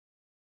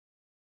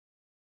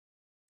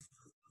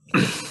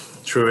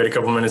Should we wait a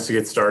couple minutes to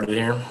get started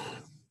here?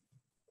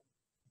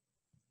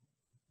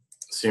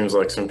 Seems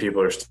like some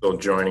people are still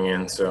joining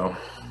in, so.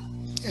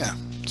 Yeah,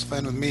 it's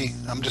fine with me.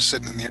 I'm just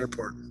sitting in the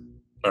airport.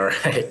 All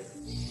right.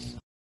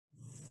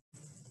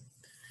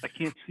 I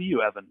can't see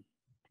you, Evan.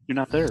 You're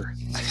not there.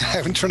 I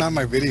haven't turned on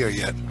my video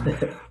yet.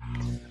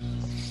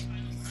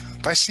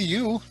 If I see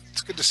you,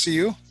 it's good to see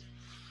you.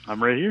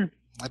 I'm right here.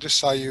 I just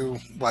saw you,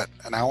 what,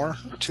 an hour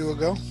or two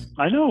ago?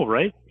 I know,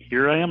 right?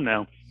 Here I am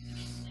now.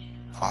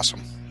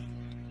 Awesome.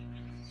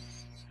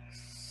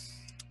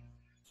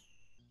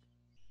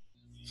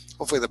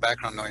 Hopefully the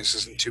background noise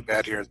isn't too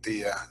bad here at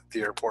the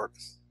airport.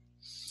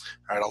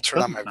 All right, I'll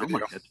turn on my video.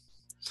 Like it.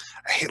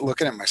 I hate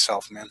looking at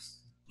myself, man.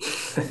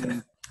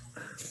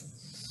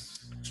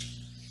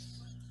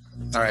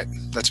 All right,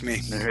 that's me.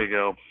 There you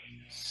go.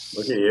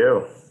 Look at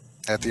you.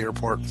 At the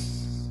airport.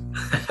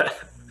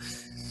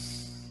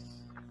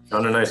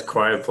 Found a nice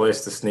quiet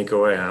place to sneak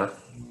away, huh?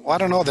 Well, I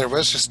don't know. There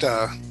was just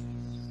a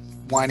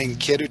whining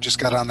kid who just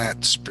got on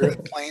that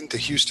Spirit plane to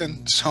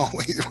Houston, so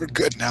we're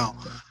good now.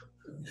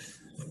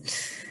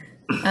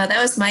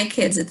 That was my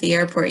kids at the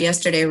airport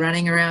yesterday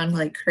running around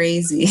like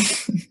crazy.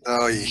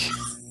 Oh,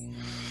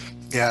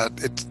 yeah.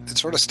 It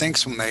sort of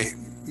stinks when they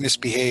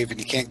misbehave and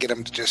you can't get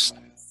them to just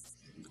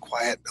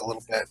quiet a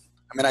little bit.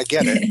 I mean, I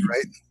get it,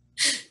 right?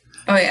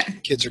 Oh, yeah.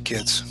 Kids are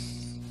kids.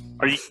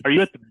 Are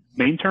you at the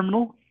main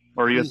terminal,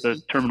 or are you at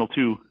the terminal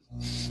 2?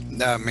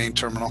 No, main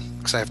terminal,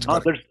 because I have to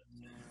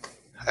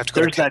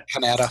go to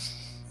Canada.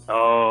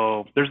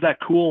 Oh, there's that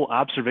cool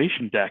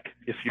observation deck.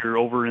 If you're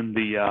over in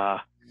the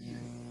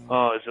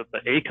is it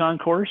the A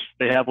concourse?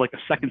 They have like a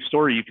second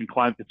story you can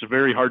climb. It's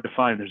very hard to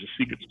find. There's a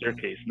secret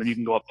staircase, and then you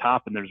can go up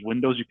top, and there's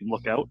windows you can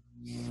look out.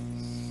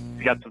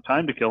 You got some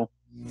time to kill.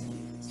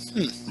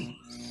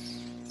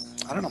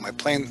 I don't know. My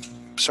plane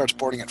starts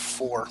boarding at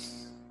 4.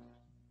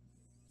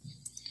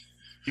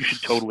 You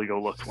should totally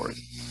go look for it.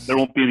 There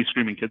won't be any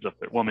screaming kids up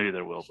there. Well, maybe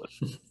there will, but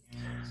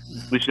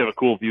at least you have a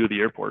cool view of the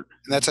airport.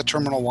 And that's at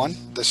Terminal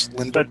 1, this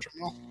Lindbergh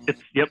terminal?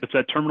 It's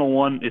at Terminal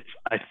 1.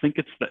 I think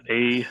it's the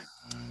A.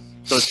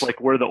 So it's like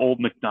where the old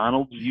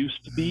McDonald's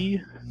used to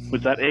be.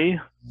 Was that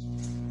A?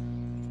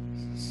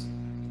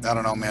 I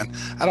don't know, man.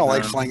 I don't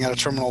like flying out of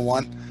Terminal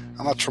 1.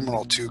 I'm a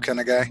Terminal 2 kind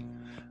of guy.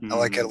 I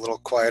like it a little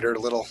quieter, a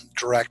little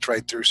direct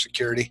right through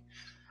security.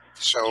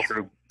 So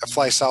True. I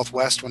fly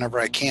Southwest whenever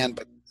I can,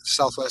 but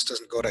Southwest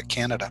doesn't go to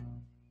Canada.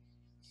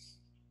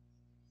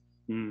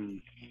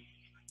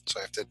 So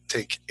I have to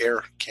take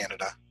Air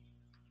Canada.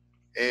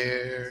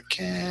 Air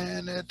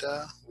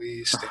Canada,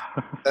 we stay.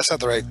 That's not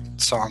the right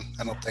song,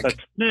 I don't think.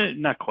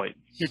 Not quite.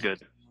 You're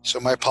good. So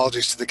my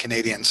apologies to the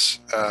Canadians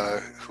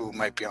who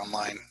might be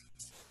online.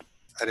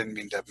 I didn't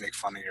mean to make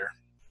fun of your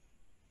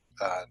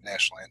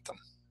national anthem.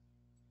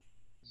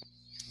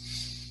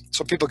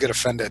 So people get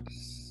offended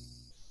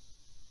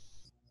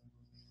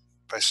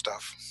by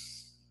stuff.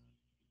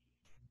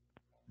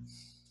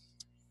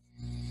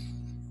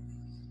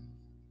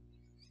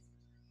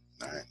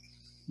 All right.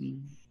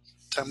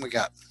 Time we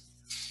got.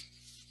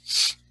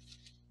 It's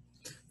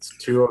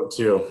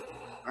 2:02.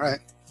 All right.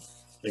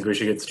 Think we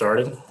should get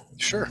started?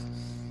 Sure.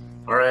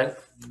 All right.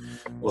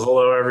 Well,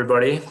 hello,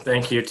 everybody.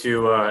 Thank you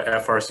to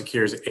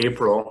FRSecure's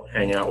April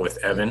Hangout with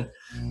Evan.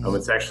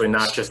 It's actually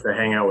not just a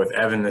Hangout with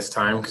Evan this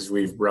time because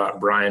we've brought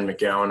Brian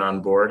McGowan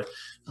on board.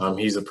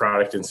 He's a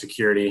product and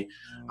security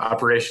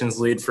operations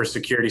lead for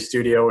Security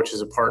Studio, which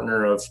is a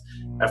partner of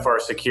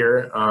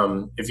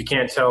FRSecure. If you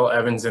can't tell,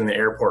 Evan's in the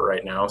airport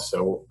right now,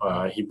 so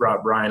he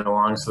brought Brian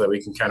along so that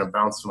we can kind of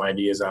bounce some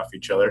ideas off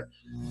each other.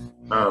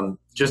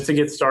 Just to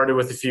get started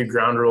with a few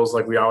ground rules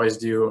like we always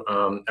do,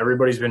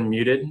 everybody's been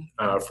muted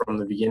from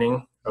the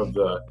beginning of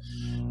the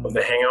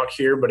Hangout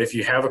here, but if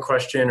you have a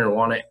question or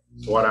want to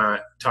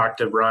talk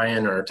to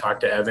Brian or talk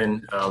to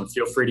Evan,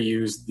 feel free to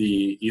use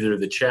either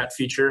the chat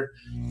feature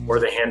or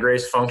the hand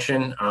raise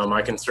function.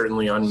 I can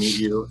certainly unmute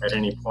you at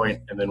any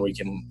point, and then we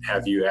can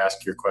have you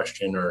ask your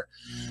question or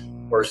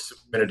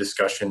submit a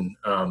discussion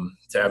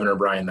to Evan or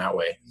Brian that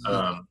way.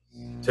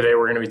 Today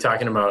we're going to be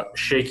talking about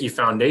shaky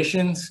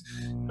foundations,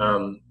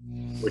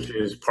 which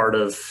is part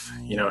of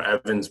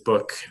Evan's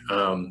book,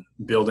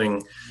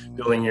 building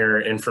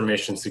your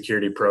information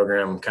security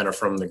program kind of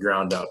from the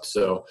ground up.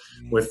 So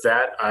with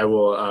that, I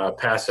will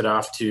pass it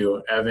off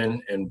to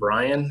Evan and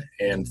Brian,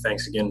 and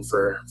thanks again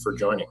for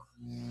joining.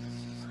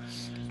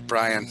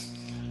 Brian.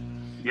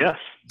 Yes.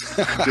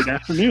 Good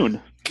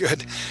afternoon.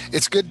 Good.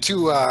 It's good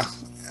to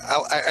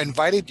I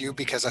invited you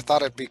because I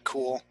thought it'd be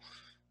cool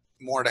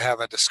more to have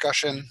a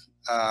discussion.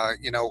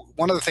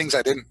 One of the things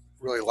I didn't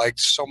really like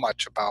so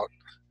much about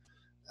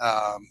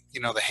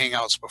the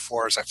Hangouts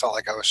before is I felt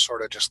like I was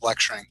sort of just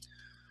lecturing.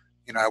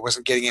 I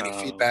wasn't getting any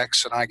feedback,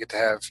 so now I get to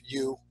have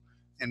you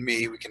and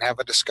me. We can have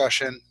a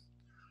discussion.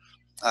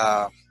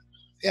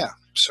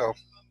 So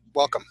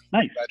welcome.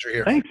 Nice. Glad you're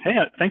here. Thanks. Hey,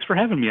 thanks for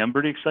having me. I'm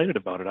pretty excited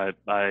about it.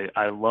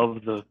 I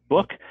love the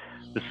book.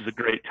 This is a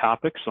great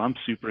topic, so I'm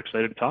super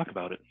excited to talk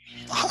about it.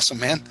 Awesome,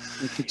 man.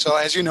 So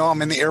as you know,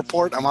 I'm in the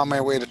airport. I'm on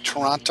my way to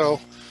Toronto.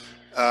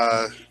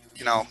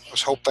 I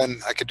was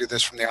hoping I could do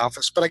this from the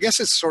office, but I guess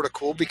it's sort of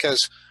cool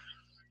because,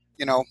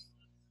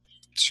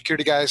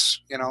 security guys,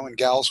 and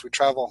gals, we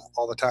travel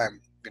all the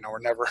time. We're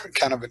never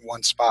kind of in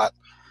one spot.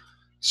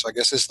 So I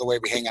guess this is the way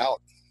we hang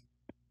out.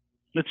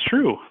 It's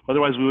true.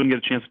 Otherwise, we wouldn't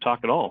get a chance to talk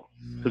at all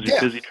because you're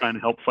busy trying to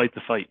help fight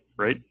the fight,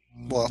 right?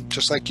 Well,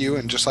 just like you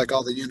and just like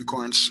all the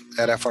unicorns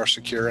at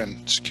FRSecure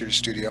and Security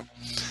Studio.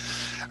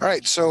 All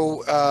right.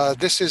 So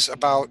this is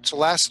so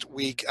last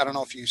week, I don't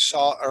know if you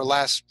saw, or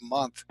last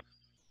month,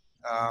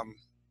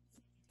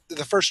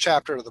 the first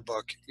chapter of the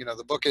book,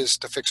 the book is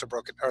to fix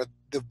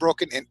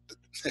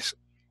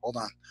hold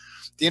on.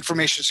 The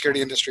information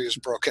security industry is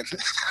broken.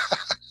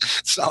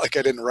 It's not like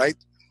I didn't write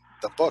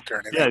the book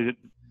or anything.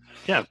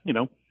 Yeah.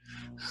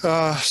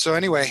 So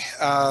anyway,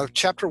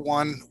 chapter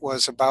 1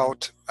 was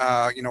about,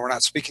 we're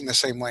not speaking the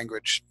same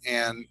language.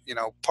 And,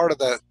 part of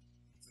the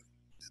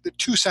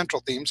two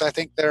central themes, I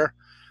think there's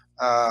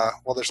a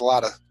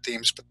lot of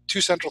themes, but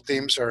two central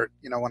themes are,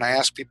 when I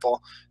ask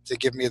people to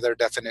give me their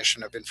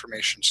definition of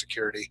information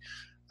security,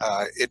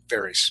 it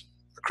varies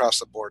across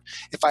the board.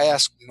 If I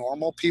ask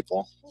normal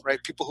people,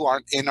 right, people who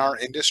aren't in our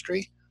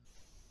industry,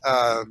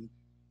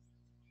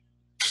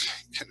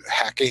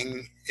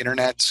 hacking,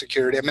 internet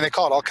security, I mean, they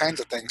call it all kinds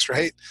of things,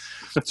 right?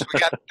 So we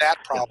got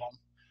that problem.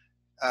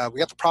 We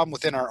got the problem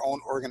within our own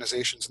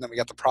organizations, and then we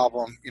got the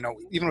problem,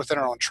 even within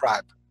our own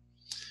tribe,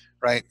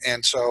 right?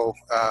 And so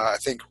I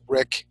think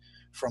Rick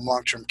from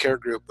Long-Term Care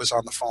Group was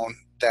on the phone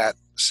that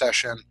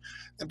session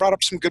and brought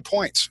up some good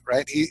points,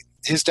 right?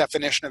 His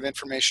definition of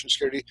information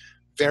security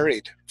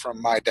varied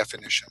from my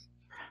definition.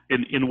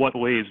 In what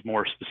ways,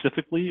 more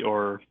specifically,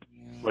 or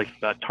like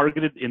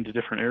targeted into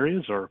different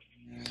areas, or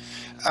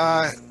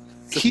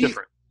just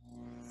different?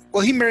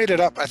 Well, he married it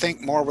up, I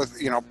think, more with,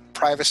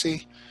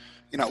 privacy,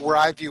 where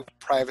I view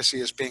privacy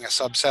as being a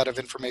subset of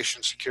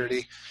information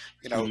security,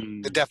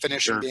 the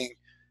definition being,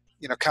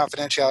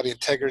 confidentiality,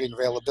 integrity, and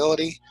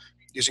availability,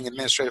 using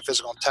administrative,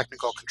 physical, and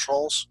technical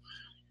controls.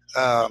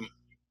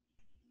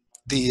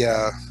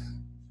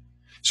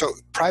 So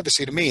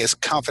privacy to me is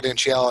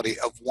confidentiality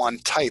of one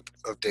type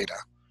of data.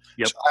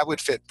 Yep. So I would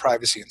fit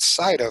privacy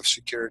inside of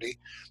security.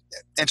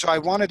 And so I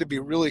wanted to be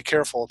really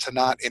careful to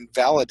not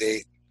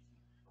invalidate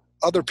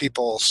other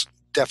people's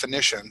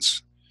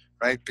definitions,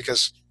 right?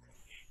 Because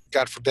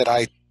God forbid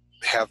I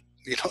have,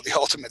 the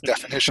ultimate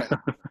definition.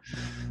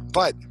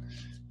 But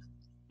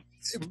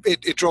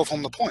it drove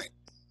home the point.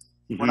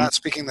 Mm-hmm. We're not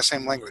speaking the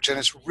same language, and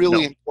it's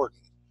really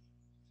important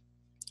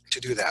to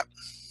do that.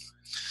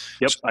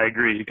 Yep, I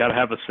agree. You got to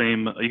have the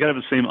same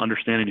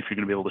understanding if you're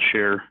going to be able to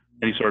share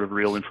any sort of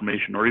real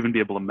information or even be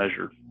able to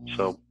measure.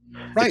 So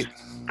right.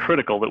 It's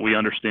critical that we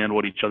understand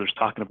what each other's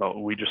talking about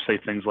when we just say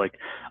things like,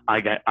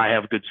 I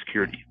have good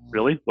security.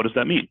 Really? What does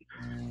that mean?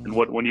 And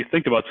when you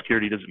think about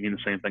security, does it mean the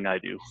same thing I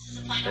do?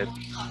 Okay.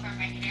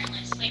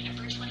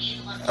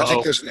 I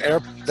think there's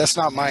an that's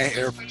not my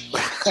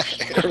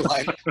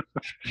airline.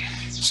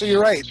 So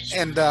you're right.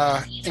 And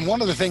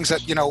one of the things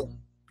that,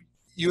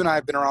 you and I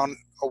have been around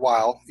a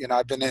while,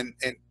 I've been in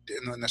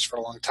doing this for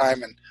a long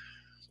time. And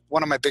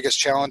one of my biggest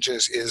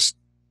challenges is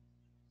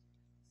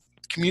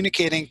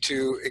communicating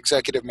to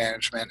executive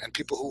management and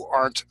people who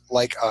aren't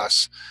like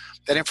us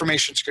that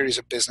information security is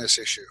a business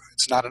issue.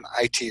 It's not an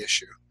IT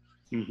issue.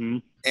 Mm-hmm.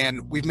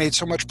 And we've made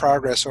so much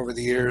progress over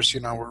the years.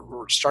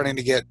 We're starting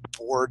to get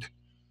board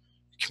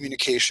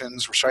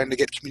communications. We're starting to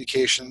get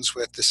communications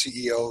with the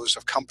CEOs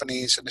of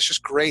companies, and it's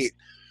just great.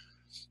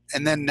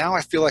 And then now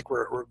I feel like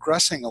we're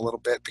regressing a little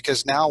bit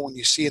because now when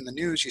you see in the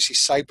news, you see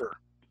cyber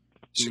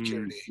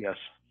security, yes,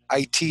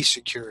 IT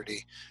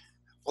security.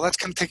 Well, that's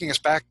kind of taking us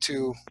back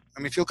to,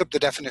 if you look up the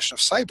definition of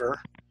cyber,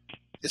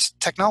 it's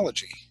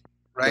technology,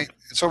 right? Yep.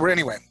 And so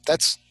anyway,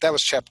 that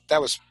was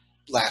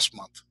last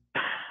month.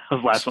 That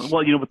was last one.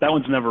 Well, but that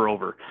one's never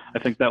over. I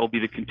think that will be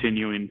the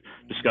continuing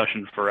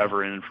discussion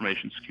forever in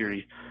information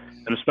security.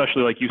 And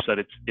especially like you said,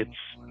 it's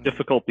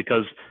difficult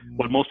because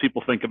what most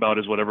people think about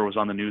is whatever was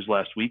on the news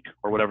last week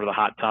or whatever the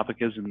hot topic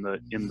is in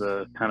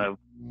the kind of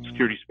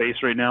security space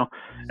right now.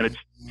 And it's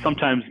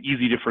sometimes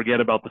easy to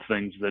forget about the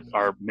things that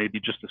are maybe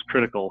just as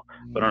critical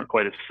but aren't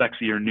quite as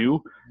sexy or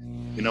new.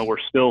 We're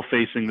still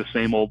facing the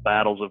same old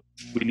battles of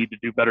we need to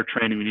do better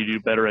training, we need to do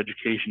better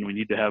education, we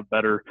need to have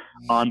better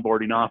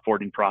onboarding,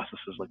 offboarding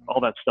processes. Like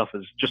all that stuff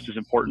is just as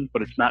important,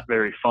 but it's not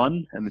very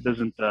fun, and it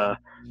isn't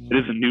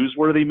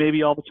newsworthy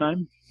maybe all the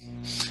time.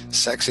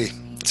 Sexy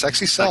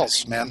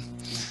sells, man.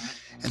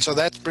 And so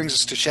that brings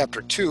us to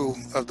chapter 2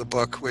 of the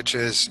book, which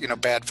is,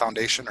 bad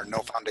foundation or no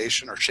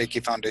foundation or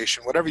shaky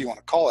foundation, whatever you want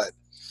to call it.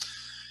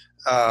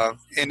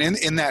 And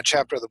in that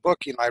chapter of the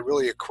book, I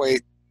really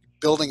equate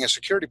building a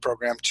security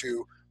program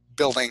to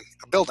building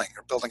a building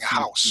or building a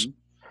house,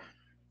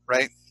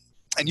 right?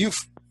 And you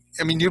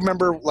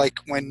remember like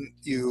when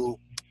you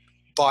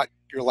bought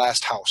your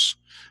last house,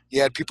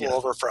 you had people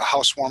over for a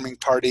housewarming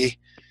party,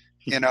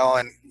 and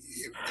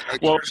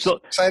you were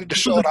excited to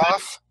show it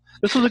off.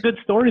 This was a good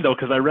story though,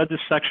 because I read this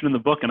section in the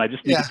book, and I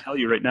just need to tell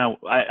you right now.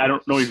 I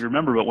don't know if you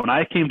remember, but when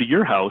I came to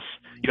your house,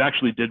 you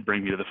actually did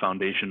bring me to the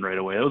foundation right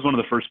away. That was one of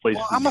the first places.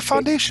 Well, I'm a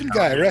foundation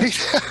guy, right?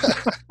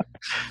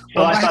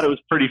 So I thought it was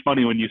pretty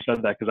funny when you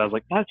said that, because I was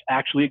like, that's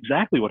actually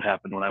exactly what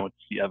happened when I went to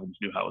see Evan's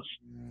new house.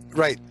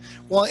 Right.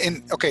 Well,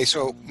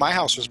 so my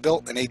house was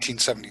built in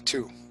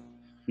 1872,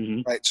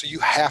 right? So you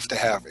have to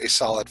have a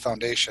solid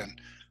foundation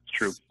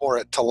for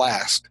it to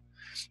last.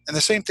 And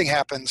the same thing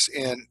happens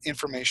in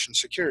information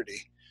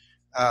security.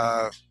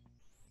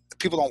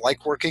 People don't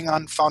like working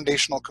on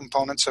foundational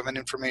components of an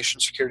information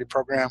security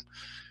program.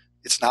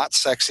 It's not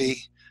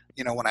sexy.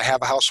 When I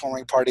have a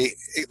housewarming party,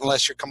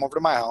 unless you come over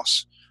to my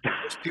house,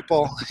 those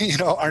people,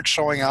 aren't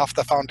showing off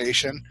the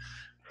foundation.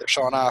 They're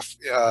showing off,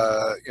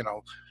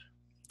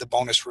 the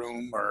bonus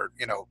room, or,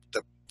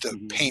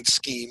 the paint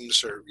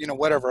schemes, or,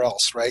 whatever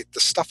else, right?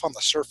 The stuff on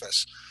the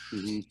surface.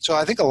 So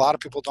I think a lot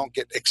of people don't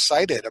get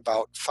excited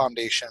about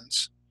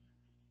foundations,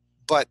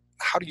 but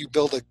how do you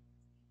build a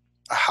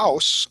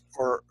house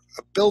or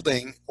a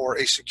building or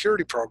a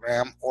security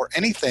program or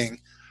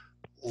anything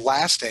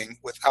lasting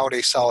without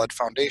a solid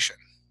foundation?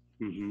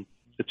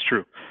 It's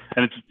true.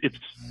 And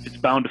it's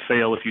bound to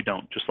fail if you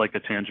don't, just like a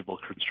tangible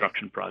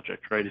construction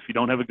project, right? If you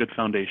don't have a good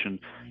foundation,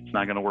 it's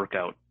not going to work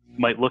out. It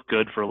might look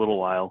good for a little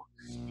while,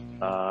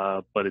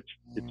 but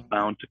it's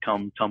bound to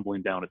come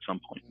tumbling down at some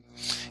point.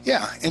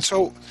 Yeah.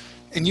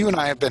 And you and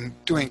I have been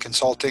doing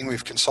consulting.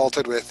 We've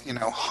consulted with,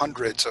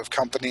 hundreds of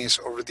companies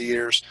over the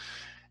years.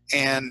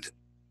 And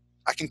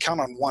I can count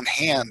on one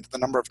hand the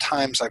number of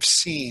times I've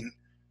seen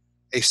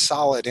a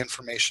solid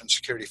information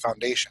security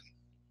foundation.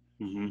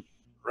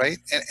 Right?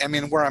 And I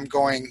mean, where I'm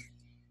going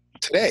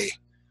today,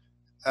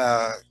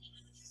 a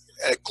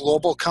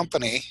global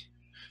company,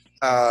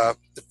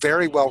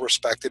 very well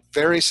respected,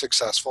 very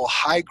successful,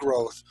 high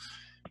growth,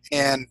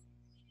 and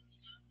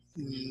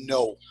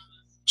no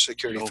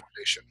security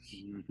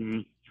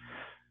foundation.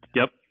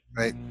 Yep.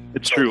 Right.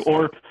 It's true.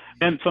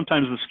 And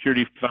sometimes the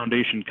security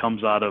foundation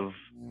comes out of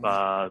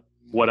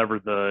whatever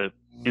the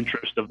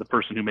interest of the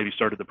person who maybe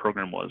started the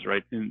program was,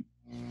 right? And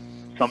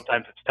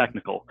sometimes it's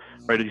technical,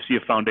 right? If you see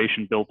a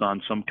foundation built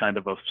on some kind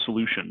of a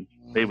solution,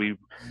 maybe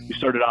we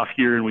started off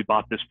here and we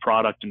bought this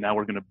product, and now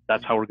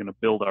that's how we're gonna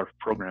build our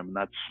program, and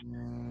that's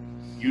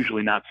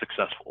usually not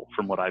successful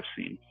from what I've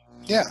seen.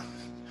 Yeah.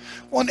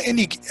 Well,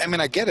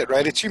 I get it,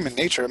 right? It's human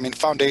nature. I mean,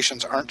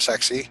 foundations aren't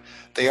sexy.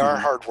 They are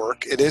hard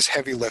work. It is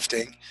heavy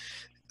lifting.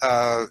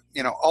 All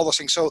those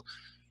things. So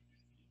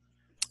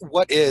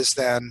what is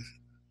then,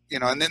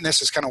 and then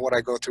this is kind of what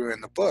I go through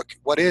in the book.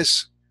 What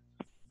is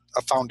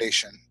a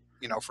foundation,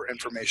 for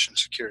information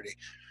security?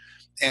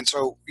 And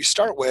so you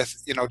start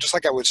with, just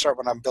like I would start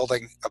when I'm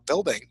building a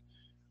building,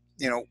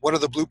 what are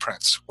the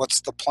blueprints?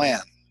 What's the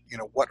plan?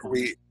 What are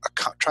we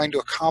trying to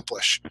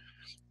accomplish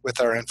with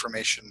our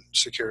information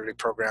security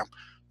program?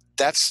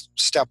 That's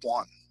step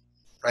one,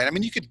 right? I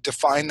mean, you could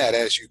define that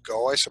as you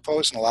go, I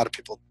suppose, and a lot of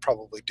people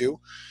probably do,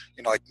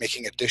 like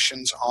making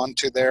additions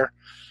onto their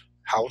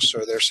house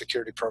or their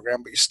security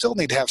program, but you still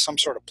need to have some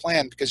sort of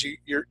plan, because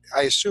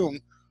I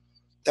assume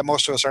that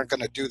most of us aren't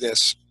going to do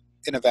this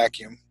in a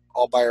vacuum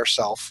all by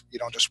ourselves. You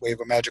don't just wave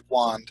a magic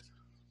wand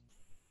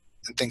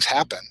and things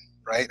happen,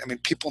 right? I mean,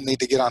 people need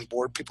to get on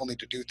board. People need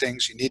to do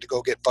things. You need to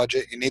go get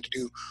budget. You need to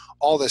do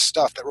all this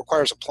stuff that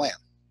requires a plan.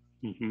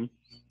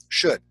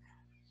 Should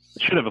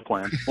have a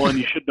plan. Well, and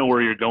you should know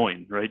where you're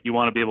going, right? You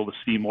want to be able to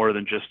see more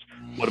than just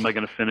what am I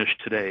going to finish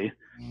today.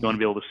 You want to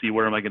be able to see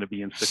where am I going to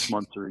be in 6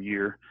 months or a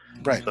year.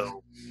 Right.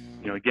 So,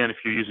 again, if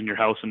you're using your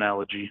house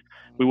analogy,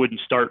 we wouldn't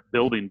start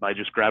building by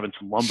just grabbing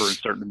some lumber and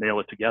starting to nail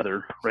it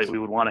together, right? We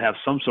would want to have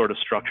some sort of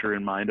structure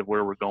in mind of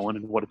where we're going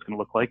and what it's going to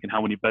look like and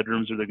how many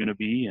bedrooms are there going to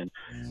be and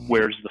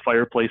where's the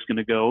fireplace going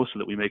to go, so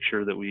that we make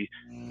sure that we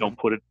don't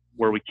put it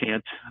where we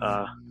can't,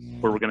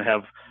 where we're going to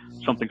have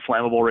something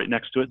flammable right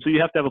next to it. So you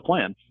have to have a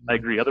plan. I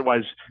agree.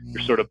 Otherwise,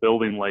 you're sort of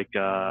building like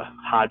a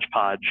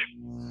hodgepodge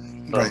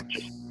of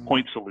just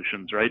point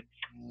solutions, right?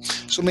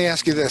 So let me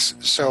ask you this.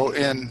 So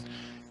in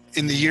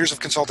the years of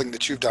consulting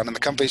that you've done and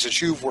the companies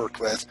that you've worked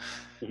with,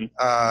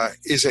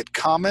 is it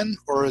common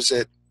or is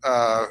it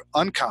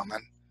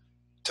uncommon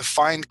to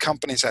find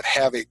companies that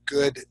have a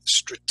good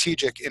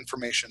strategic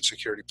information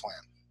security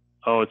plan?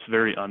 Oh, it's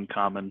very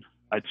uncommon.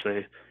 I'd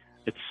say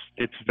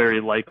it's very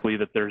likely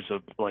that there's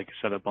like I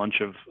said, a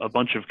bunch of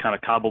kind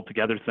of cobbled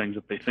together things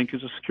that they think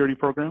is a security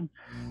program,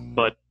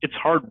 but it's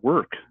hard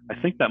work. I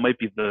think that might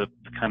be the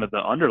kind of the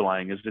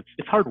underlying is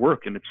it's hard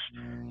work, and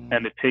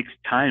it takes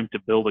time to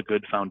build a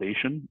good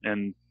foundation,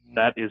 and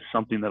that is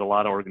something that a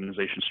lot of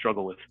organizations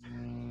struggle with.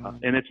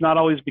 And it's not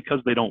always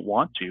because they don't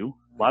want to.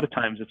 A lot of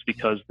times it's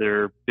because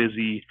they're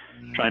busy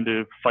trying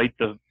to fight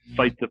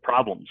the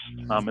problems.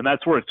 And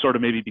that's where it sort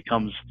of maybe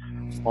becomes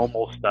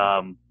almost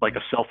like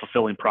a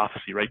self-fulfilling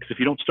prophecy, right? Because if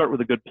you don't start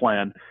with a good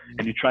plan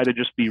and you try to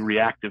just be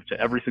reactive to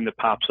everything that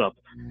pops up,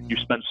 you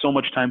spend so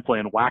much time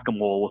playing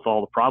whack-a-mole with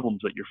all the problems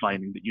that you're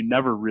finding that you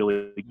never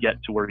really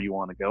get to where you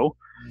want to go.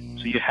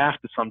 So you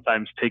have to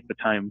sometimes take the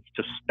time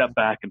to step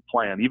back and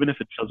plan, even if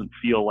it doesn't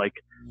feel like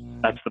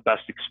that's the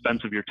best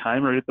expense of your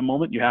time right at the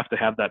moment. You have to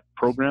have that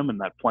program and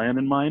that plan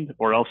in mind,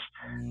 or else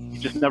you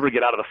just never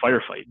get out of the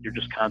firefight. You're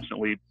just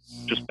constantly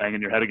just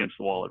banging your head against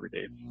the wall every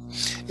day.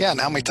 Yeah, and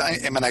how many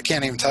times, I mean, I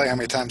can't even tell you how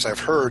many times I've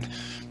heard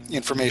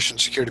information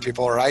security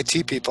people or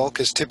IT people,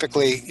 because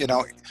typically,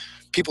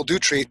 people do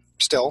treat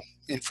still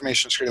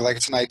information security like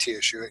it's an IT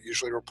issue. It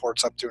usually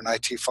reports up to an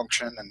IT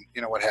function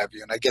and, what have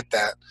you, and I get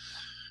that.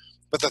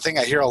 But the thing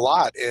I hear a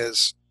lot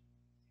is,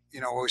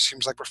 always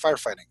seems like we're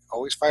firefighting,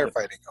 always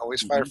firefighting,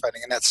 always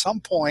firefighting. And at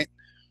some point,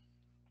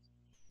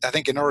 I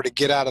think in order to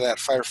get out of that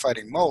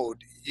firefighting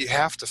mode, you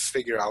have to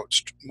figure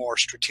out more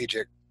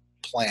strategic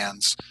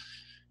plans,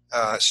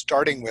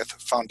 starting with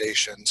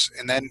foundations,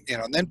 and then,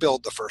 and then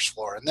build the first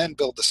floor, and then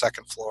build the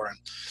second floor, and,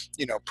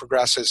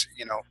 progresses,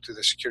 through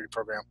the security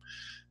program.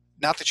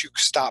 Not that you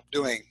stop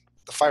doing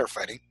the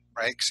firefighting,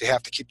 right? Because you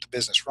have to keep the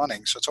business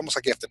running. So it's almost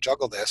like you have to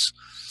juggle this.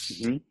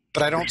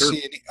 But I don't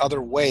see any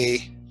other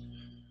way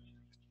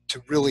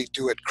to really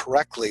do it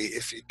correctly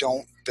if you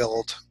don't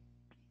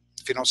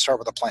start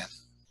with a plan.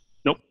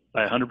 Nope,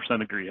 I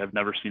 100% agree. I've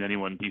never seen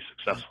anyone be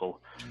successful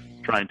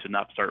trying to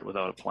not start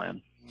without a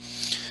plan.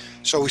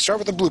 So we start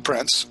with the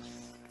blueprints,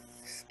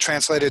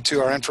 translated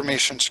to our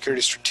information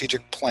security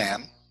strategic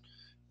plan.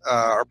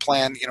 Our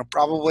plan,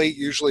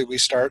 usually we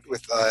start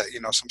with,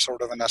 some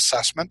sort of an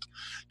assessment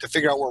to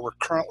figure out where we're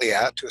currently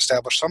at, to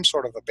establish some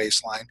sort of a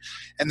baseline,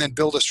 and then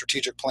build a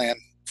strategic plan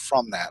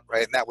from that,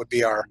 right? And that would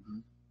be our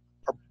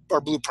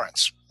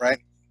blueprints, right?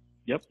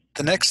 Yep.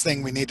 The next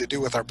thing we need to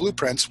do with our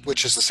blueprints,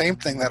 which is the same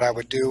thing that I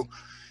would do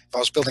if I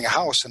was building a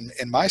house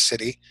in my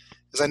city,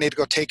 is I need to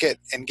go take it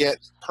and get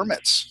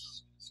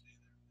permits,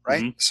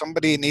 right?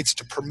 Somebody needs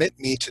to permit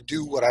me to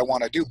do what I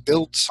want to do,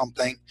 build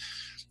something.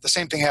 The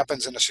same thing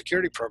happens in a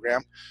security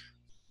program.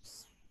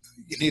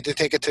 You need to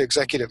take it to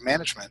executive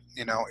management.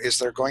 Is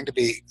there going to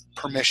be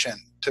permission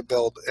to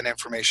build an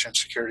information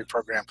security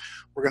program?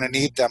 We're going to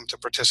need them to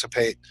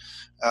participate.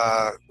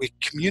 We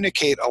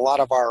communicate a lot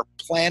of our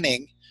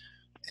planning,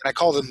 and I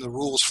call them the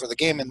rules for the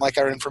game, and like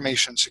our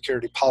information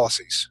security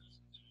policies.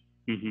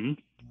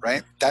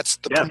 Right? That's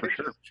the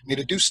permission for me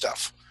to do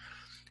stuff.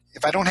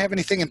 If I don't have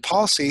anything in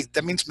policy,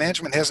 that means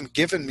management hasn't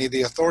given me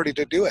the authority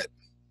to do it.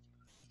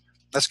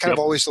 That's kind of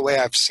always the way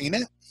I've seen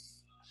it.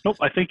 Nope,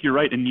 I think you're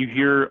right. And you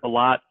hear a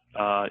lot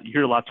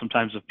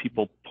sometimes of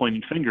people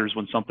pointing fingers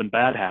when something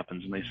bad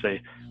happens, and they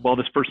say, well,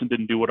 this person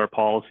didn't do what our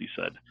policy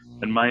said.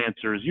 And my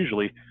answer is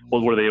usually,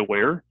 well, were they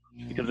aware?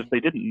 Because if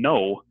they didn't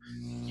know,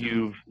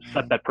 you've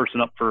set that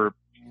person up for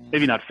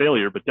maybe not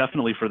failure, but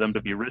definitely for them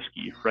to be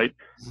risky, right?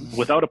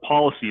 Without a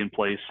policy in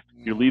place,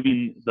 you're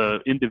leaving the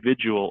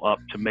individual up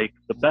to make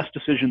the best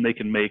decision they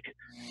can make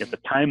at the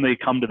time they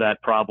come to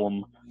that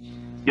problem,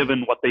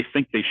 given what they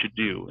think they should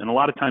do. And a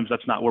lot of times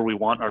that's not where we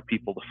want our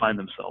people to find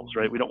themselves,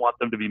 right? We don't want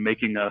them to be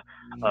making a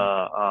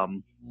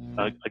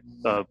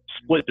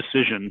split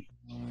decision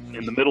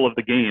in the middle of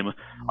the game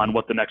on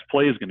what the next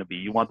play is going to be.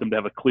 You want them to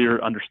have a clear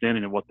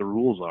understanding of what the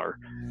rules are.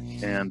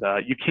 And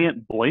you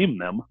can't blame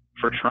them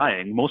for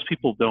trying. Most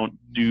people don't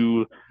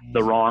do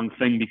the wrong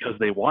thing because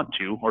they want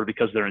to, or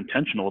because they're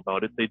intentional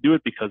about it. They do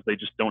it because they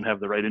just don't have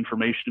the right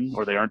information,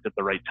 or they aren't at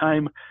the right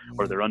time,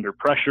 or they're under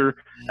pressure,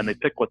 and they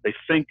pick what they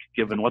think,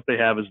 given what they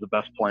have, is the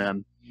best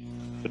plan,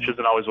 which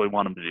isn't always what we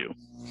want them to do.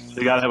 So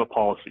you got to have a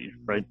policy,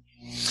 right?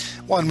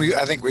 Well, and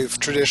I think we've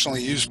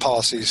traditionally used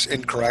policies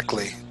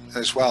incorrectly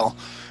as well,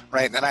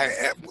 right? And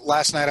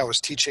last night I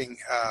was teaching,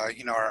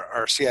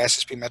 our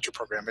CISSP mentor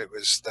program. It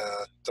was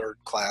the third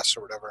class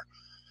or whatever.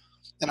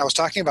 And I was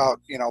talking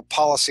about,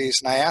 policies,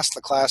 and I asked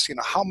the class,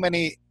 how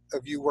many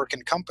of you work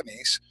in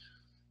companies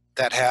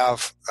that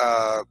have,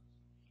 that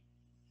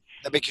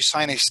make you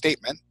sign a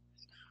statement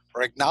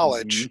or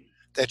acknowledge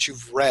that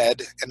you've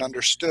read and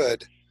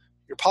understood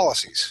your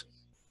policies?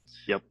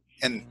 Yep.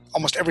 And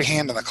almost every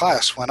hand in the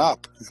class went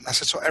up. And I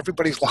said, so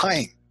everybody's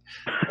lying,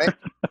 right?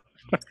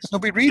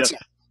 Nobody reads them.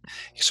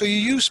 So you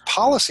use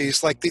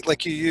policies like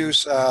you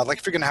use, like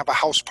if you're going to have a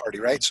house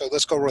party, right? So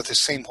let's go with the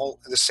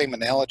same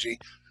analogy.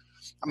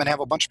 I'm going to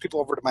have a bunch of people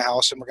over to my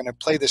house, and we're going to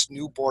play this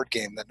new board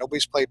game that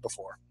nobody's played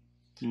before,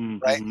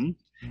 right?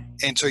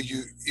 And so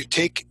you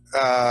take,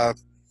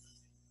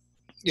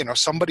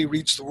 somebody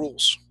reads the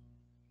rules,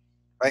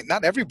 right?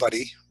 Not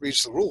everybody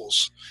reads the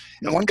rules.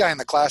 And one guy in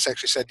the class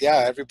actually said,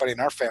 yeah, everybody in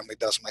our family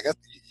does. I'm like,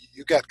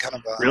 you got kind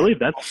of a really?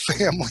 That's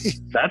family.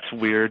 That's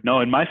weird.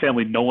 No, in my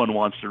family, no one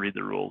wants to read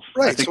the rules.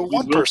 Right. So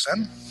one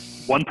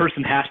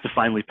person has to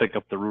finally pick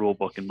up the rule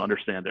book and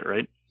understand it,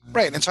 right?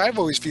 Right. And so I've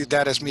always viewed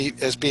that as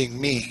being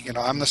me.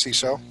 I'm the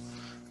CISO.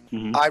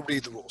 I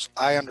read the rules.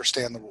 I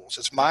understand the rules.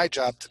 It's my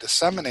job to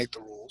disseminate the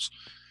rules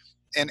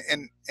and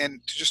to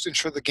just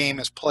ensure the game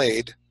is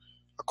played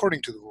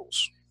according to the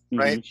rules,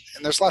 right?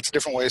 And there's lots of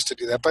different ways to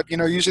do that. But,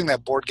 using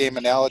that board game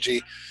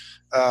analogy,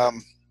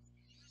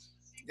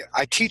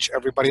 I teach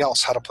everybody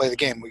else how to play the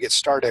game. We get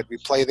started. We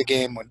play the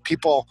game. When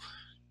people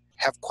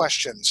have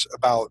questions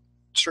about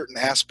certain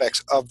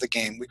aspects of the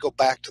game, we go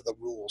back to the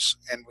rules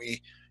and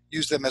we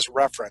use them as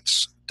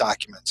reference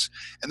documents.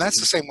 And that's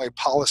the same way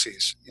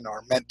policies,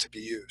 are meant to be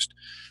used.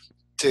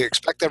 to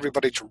expect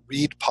everybody to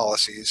read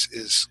policies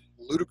is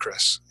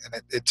ludicrous,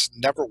 and it's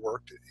never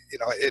worked.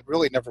 It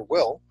really never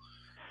will.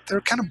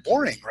 They're kind of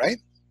boring, right?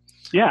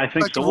 Yeah, I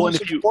think Like so. the Well, and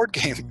rules of a board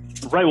game.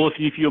 right. Well,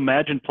 if you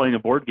imagine playing a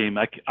board game,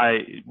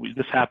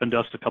 this happened to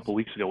us a couple of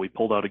weeks ago. We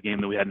pulled out a game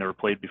that we had never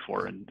played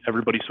before, and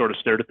everybody sort of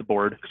stared at the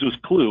board because it was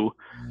Clue,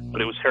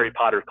 but it was Harry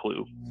Potter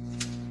Clue.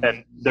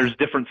 And there's a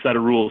different set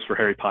of rules for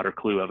Harry Potter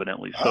Clue,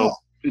 evidently. So,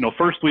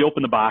 first we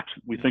open the box.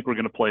 We think we're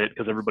going to play it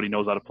because everybody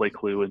knows how to play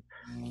Clue. And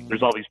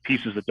there's all these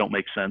pieces that don't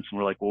make sense. And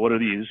we're like, well, what are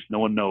these? No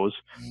one knows.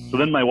 So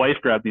then my wife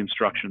grabbed the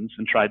instructions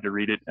and tried to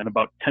read it. And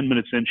about 10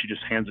 minutes in, she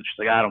just hands it.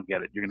 She's like, I don't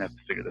get it. You're going to have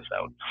to figure this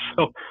out.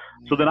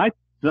 So then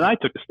I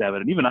took a stab at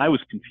it, and even I was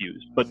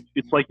confused. But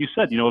it's like you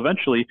said,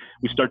 eventually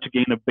we start to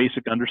gain a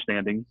basic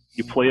understanding.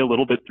 You play a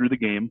little bit through the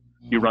game.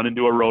 You run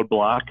into a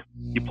roadblock.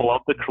 You pull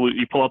out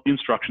the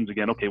instructions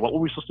again. Okay, what were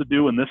we supposed to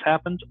do when this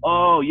happens?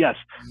 Oh, yes,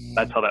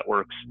 that's how that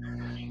works.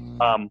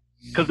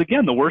 Because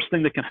again, the worst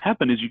thing that can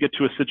happen is you get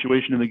to a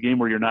situation in the game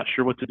where you're not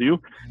sure what to do,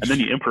 and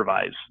then you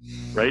improvise,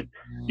 right?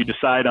 You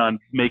decide on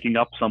making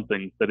up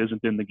something that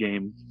isn't in the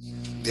game.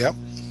 Yep.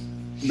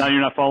 Now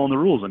you're not following the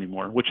rules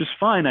anymore, which is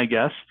fine, I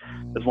guess,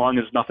 as long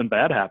as nothing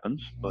bad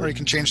happens. But. Or you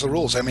can change the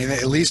rules. I mean,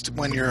 at least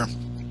when you're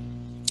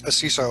a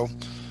CISO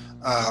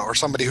or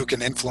somebody who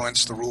can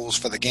influence the rules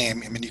for the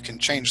game, I mean, you can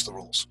change the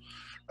rules,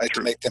 right,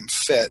 to make them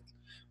fit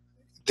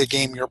the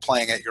game you're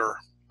playing at your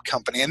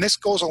company. And this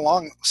goes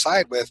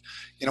alongside with,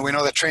 we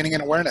know that training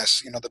and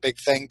awareness, the big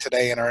thing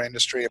today in our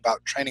industry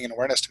about training and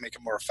awareness to make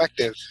it more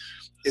effective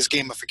is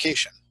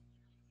gamification.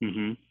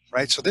 Mm-hmm.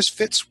 Right. So this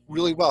fits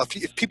really well.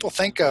 If people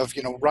think of,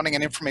 running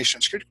an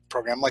information security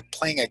program like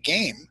playing a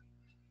game,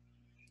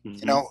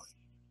 mm-hmm.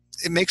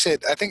 It makes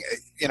it, I think,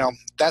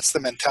 that's the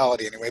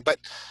mentality anyway. But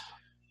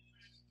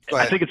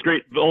I think it's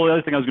great. The only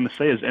other thing I was going to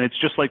say is, and it's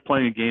just like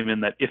playing a game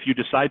in that if you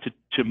decide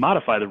to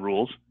modify the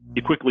rules,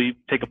 you quickly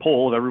take a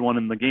poll of everyone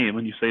in the game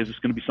and you say, is this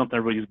going to be something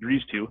everybody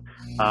agrees to?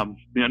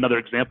 Another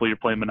example, you're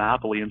playing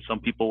Monopoly and some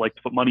people like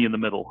to put money in the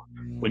middle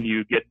when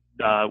you get,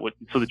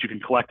 so that you can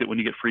collect it when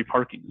you get free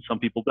parking. Some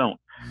people don't.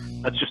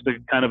 That's just a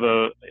kind of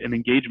an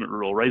engagement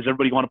rule, right? Does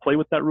everybody want to play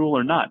with that rule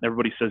or not? And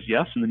everybody says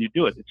yes, and then you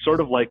do it. It's sort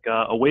of like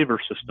a waiver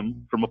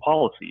system from a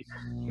policy.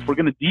 If we're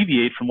going to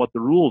deviate from what the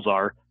rules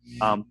are,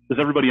 does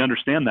everybody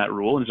understand that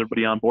rule, and is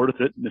everybody on board with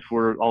it? And if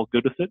we're all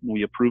good with it and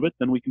we approve it,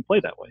 then we can play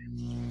that way.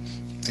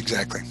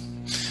 Exactly.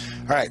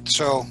 All right.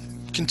 So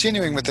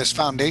continuing with this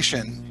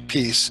foundation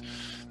piece,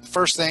 the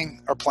first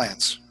thing are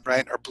plans,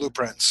 right? Our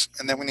blueprints.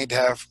 And then we need to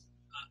have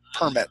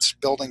permits,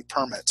 building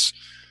permits.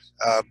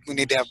 We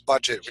need to have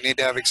budget. We need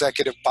to have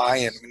executive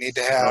buy-in. We need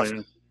to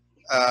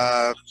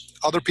have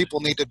other people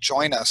need to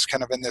join us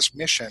kind of in this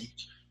mission,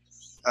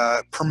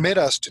 permit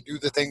us to do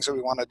the things that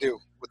we want to do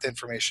with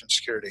information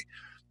security.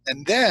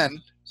 And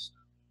then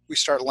we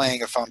start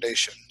laying a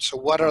foundation. So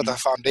what are the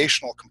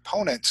foundational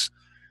components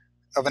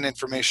of an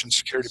information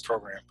security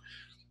program?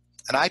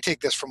 And I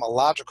take this from a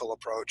logical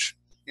approach.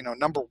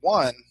 Number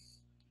one,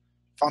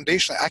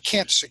 foundationally, I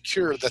can't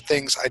secure the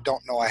things I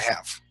don't know I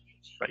have.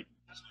 Right.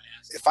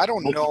 If I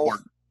don't know,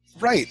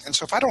 right. And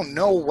so if I don't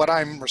know what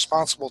I'm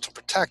responsible to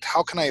protect,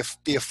 how can I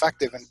be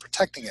effective in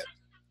protecting it?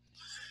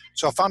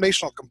 So a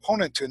foundational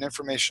component to an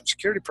information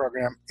security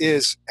program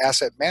is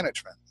asset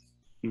management.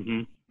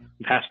 Mm-hmm.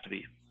 It has to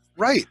be.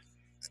 Right.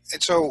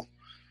 And so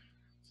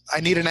I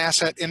need an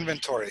asset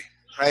inventory,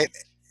 right?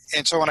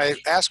 And so when I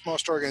ask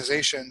most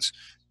organizations,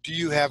 do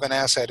you have an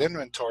asset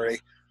inventory?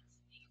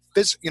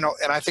 And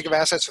I think of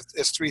assets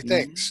as three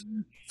things: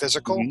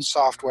 physical,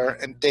 software,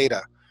 and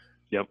data.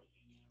 Yep.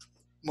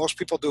 Most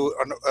people do,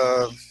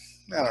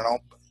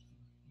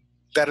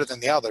 better than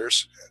the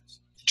others,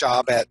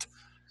 job at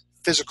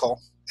physical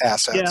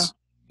assets.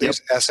 Yeah.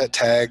 These asset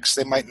tags,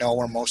 they might know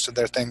where most of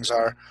their things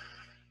are.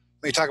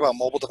 When you talk about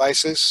mobile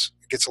devices,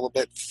 it gets a little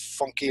bit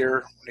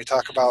funkier. When you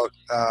talk about,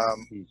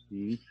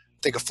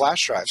 think of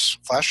flash drives.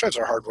 Flash drives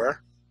are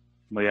hardware.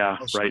 Well, yeah,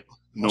 right.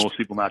 Most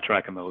people not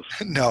tracking those.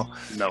 No.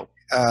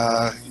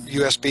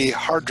 USB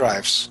hard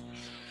drives,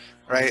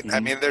 right? I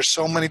mean, there's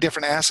so many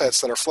different assets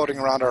that are floating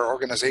around our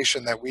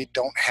organization that we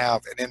don't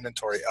have an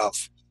inventory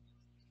of.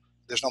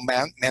 There's no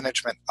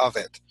management of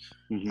it.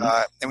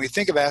 And we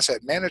think of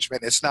asset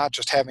management, it's not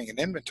just having an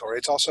inventory,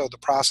 it's also the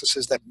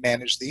processes that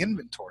manage the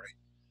inventory.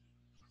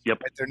 Yep.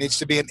 Right? There needs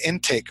to be an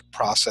intake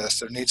process,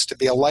 there needs to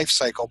be a life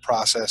cycle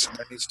process, and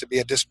there needs to be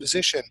a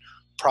disposition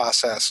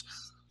process.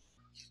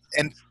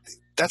 And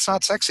that's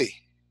not sexy.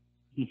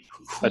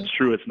 That's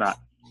true, it's not.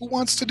 Who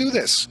wants to do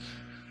this?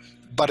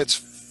 But it's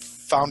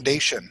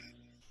foundation,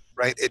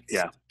 right?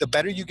 The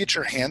better you get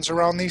your hands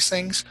around these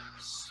things,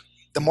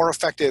 the more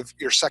effective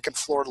your second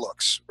floor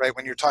looks, right?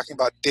 When you're talking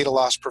about data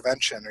loss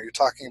prevention, or you're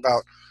talking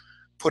about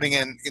putting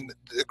in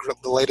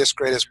the latest,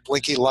 greatest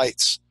blinky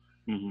lights,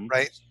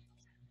 right?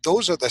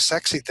 Those are the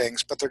sexy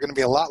things, but they're going to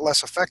be a lot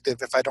less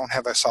effective if I don't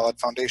have a solid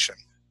foundation.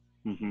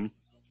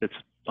 It's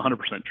 100%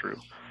 true.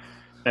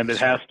 And it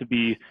has to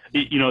be,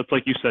 it's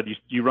like you said,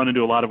 you run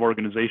into a lot of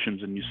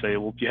organizations and you say,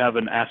 well, do you have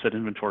an asset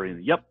inventory?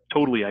 And yep,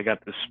 totally. I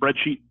got this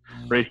spreadsheet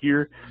right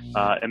here.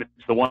 And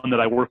it's the one that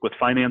I work with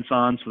finance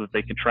on so that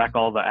they can track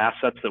all the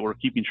assets that we're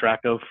keeping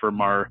track of from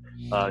our,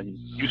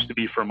 used to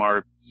be from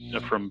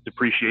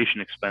depreciation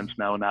expense,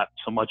 now not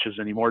so much as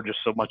anymore, just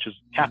so much as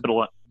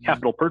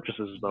capital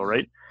purchases though,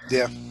 right?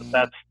 Yeah. But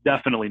that's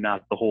definitely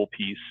not the whole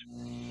piece.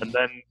 And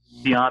then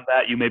beyond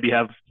that, you maybe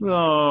have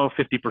 50%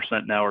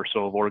 now or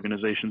so of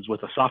organizations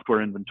with a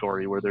software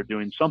inventory where they're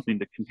doing something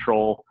to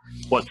control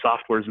what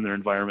software is in their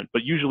environment.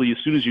 But usually as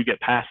soon as you get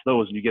past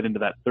those and you get into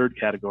that third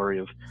category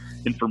of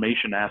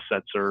information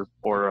assets or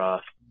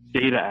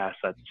data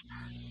assets,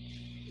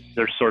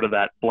 there's sort of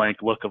that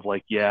blank look of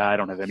like, yeah, I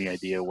don't have any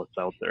idea what's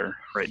out there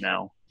right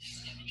now.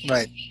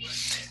 Right.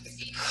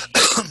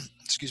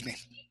 Excuse me.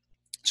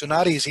 So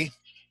not easy,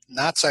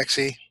 not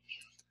sexy,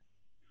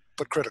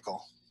 but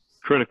critical.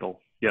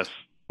 Critical, yes,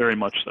 very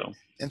much so.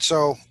 And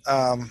so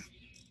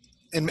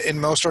in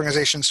most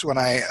organizations, when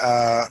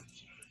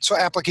so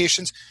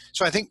applications,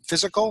 so I think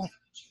physical,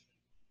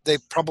 they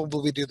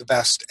probably do the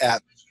best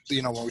at,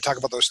 when we talk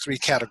about those three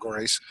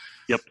categories.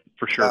 Yep,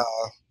 for sure.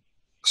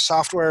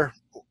 Software,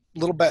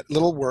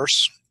 little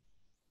worse,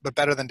 but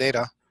better than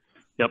data.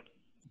 Yep.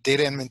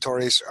 Data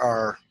inventories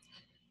are,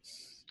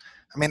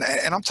 and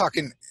I'm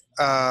talking,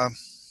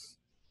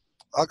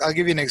 I'll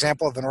give you an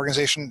example of an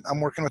organization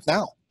I'm working with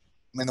now.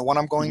 The one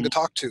I'm going to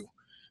talk to,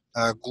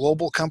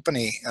 global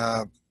company,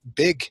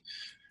 big.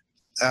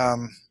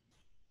 I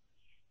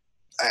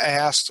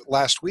asked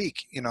last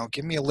week,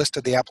 give me a list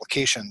of the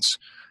applications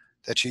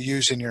that you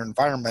use in your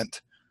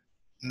environment,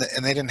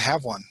 and they didn't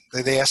have one.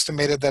 They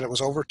estimated that it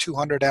was over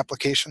 200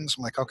 applications.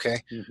 I'm like,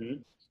 okay,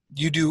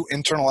 you do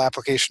internal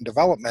application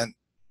development.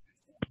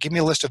 Give me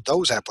a list of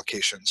those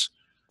applications.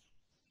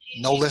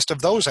 No list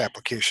of those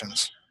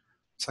applications.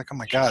 It's like, oh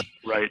my God.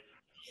 Right.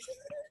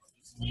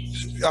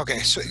 Okay,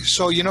 so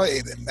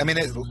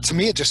to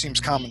me it just seems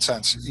common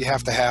sense. You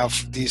have to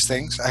have these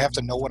things. I have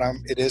to know what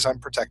I'm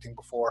protecting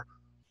before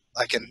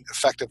I can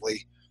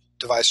effectively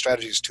devise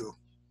strategies to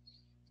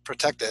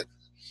protect it.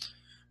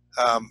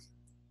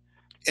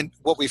 And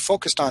what we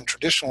focused on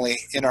traditionally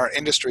in our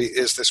industry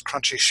is this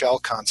crunchy shell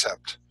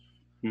concept.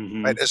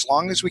 Right? As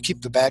long as we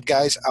keep the bad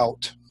guys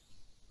out,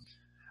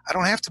 I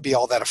don't have to be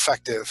all that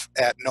effective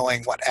at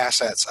knowing what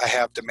assets I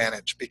have to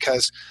manage,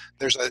 because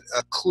there's a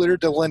clear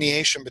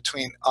delineation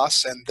between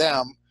us and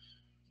them,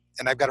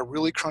 and I've got a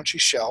really crunchy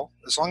shell.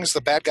 As long as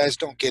the bad guys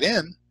don't get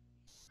in,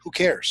 who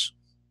cares?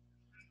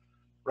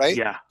 Right?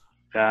 Yeah.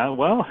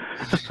 Well,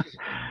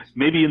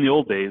 maybe in the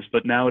old days,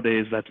 but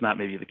nowadays that's not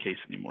maybe the case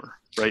anymore,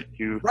 right?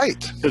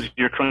 Right. Because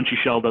your crunchy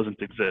shell doesn't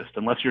exist.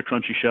 Unless your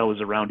crunchy shell is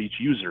around each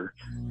user,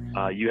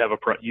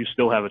 you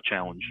still have a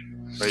challenge,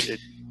 right?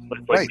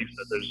 Like you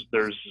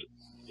said,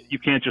 you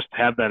can't just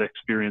have that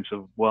experience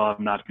of, well,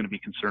 I'm not going to be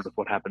concerned with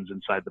what happens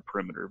inside the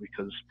perimeter,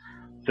 because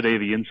today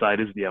the inside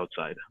is the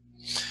outside.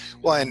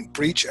 Well, and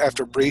breach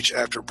after breach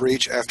after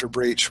breach after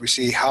breach, we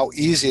see how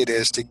easy it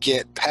is to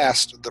get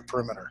past the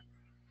perimeter.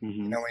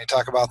 When you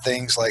talk about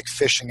things like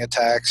phishing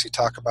attacks, you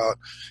talk about,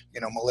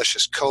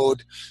 malicious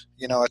code,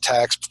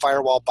 attacks,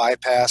 firewall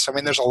bypass.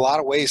 There's a lot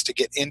of ways to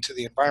get into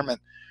the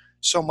environment,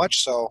 so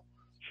much so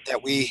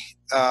that we,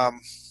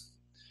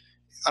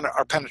 on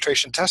our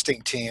penetration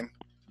testing team,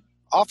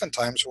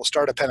 oftentimes we'll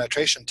start a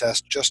penetration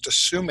test just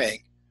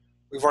assuming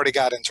we've already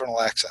got internal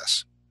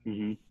access.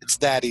 It's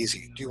that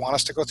easy. Do you want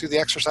us to go through the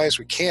exercise?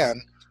 We can,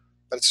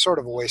 but it's sort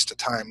of a waste of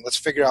time. Let's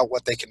figure out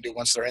what they can do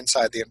once they're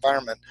inside the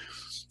environment,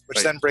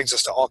 which then brings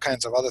us to all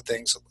kinds of other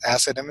things.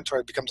 Asset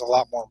inventory becomes a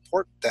lot more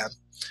important then.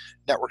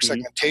 Network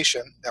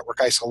segmentation, network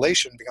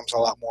isolation becomes a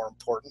lot more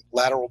important.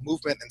 Lateral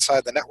movement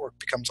inside the network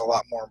becomes a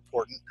lot more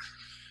important.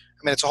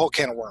 It's a whole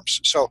can of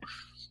worms. So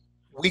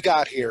we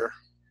got here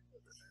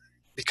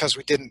because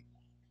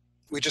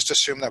we just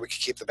assumed that we could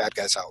keep the bad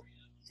guys out.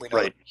 We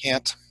know that we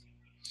can't.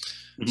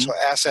 So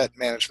asset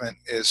management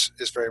is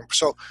very important.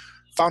 So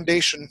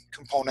foundation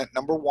component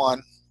number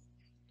one,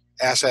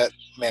 asset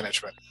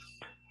management.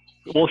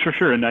 Well,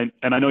 sure. And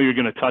I know you're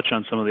going to touch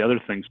on some of the other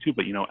things too,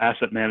 but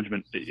asset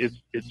management,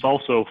 it's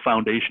also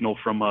foundational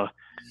from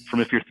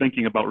if you're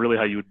thinking about really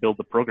how you would build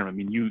the program.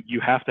 You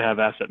have to have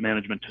asset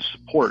management to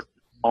support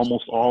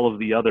almost all of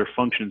the other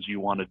functions you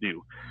want to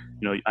do.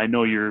 I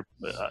know you're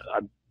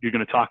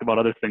going to talk about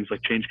other things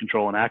like change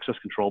control and access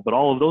control, but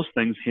all of those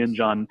things hinge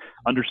on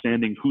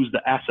understanding who's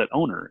the asset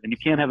owner. And you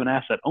can't have an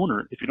asset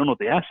owner if you don't know what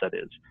the asset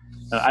is.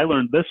 I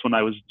learned this when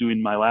I was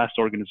doing my last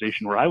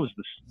organization where I was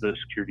the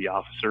security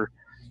officer,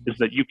 is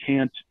that you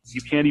can't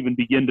even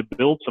begin to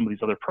build some of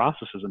these other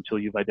processes until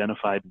you've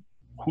identified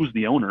who's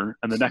the owner.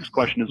 And the next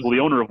question is, well, the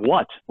owner of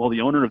what? Well, the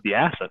owner of the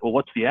asset. Well,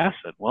 what's the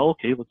asset? Well,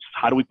 okay,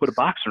 how do we put a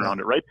box around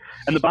it, right?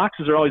 And the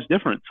boxes are always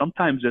different.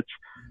 Sometimes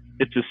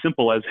it's as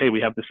simple as, hey,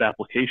 we have this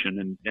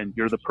application and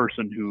you're the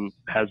person who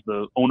has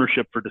the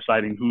ownership for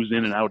deciding who's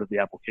in and out of the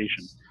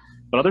application.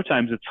 But other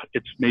times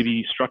it's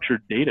maybe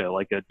structured data,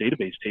 like a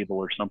database table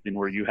or something,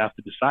 where you have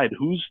to decide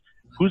who's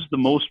the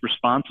most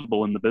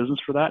responsible in the business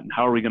for that, and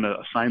how are we going to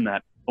assign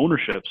that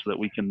ownership so that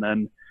we can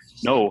then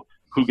know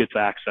who gets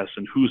access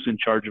and who's in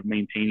charge of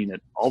maintaining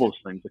it, all those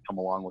things that come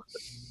along with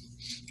it.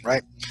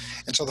 Right.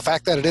 And so the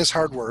fact that it is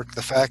hard work,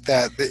 the fact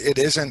that it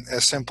isn't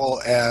as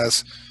simple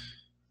as,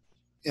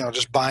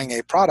 just buying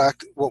a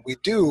product. What we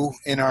do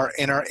in our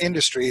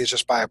industry is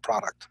just buy a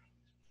product,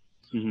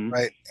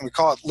 right? And we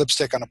call it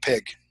lipstick on a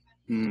pig.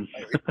 Right?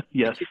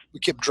 Yes. We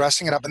keep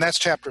dressing it up, and that's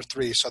chapter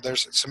 3. So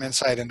there's some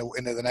insight into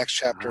the next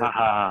chapter of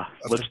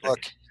lipstick. The book.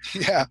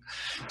 Yeah.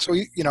 So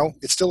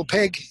it's still a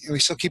pig, and we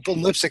still keep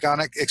putting lipstick on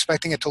it,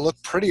 expecting it to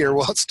look prettier.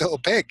 Well, it's still a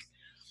pig,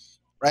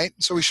 right?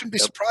 So we shouldn't be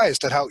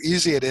surprised at how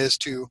easy it is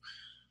to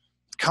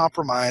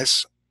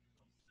compromise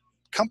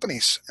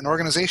companies and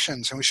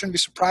organizations, and we shouldn't be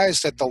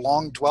surprised at the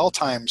long dwell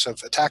times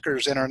of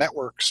attackers in our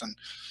networks and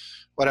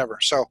whatever.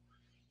 So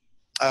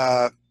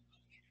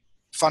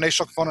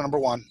foundational component number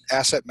 1,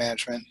 asset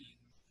management.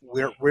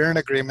 We're in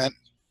agreement.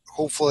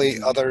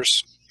 Hopefully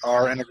others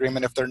are in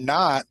agreement. If they're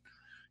not,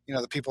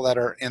 the people that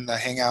are in the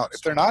Hangout,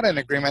 if they're not in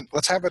agreement,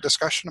 let's have a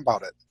discussion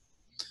about it,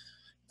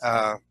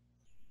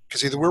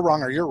 because either we're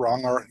wrong or you're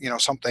wrong, or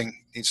something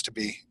needs to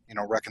be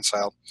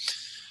reconciled.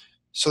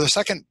 So the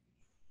second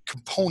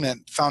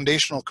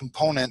foundational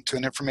component to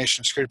an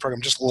information security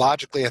program, just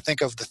logically, I think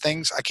of the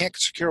things I can't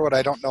secure what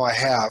I don't know I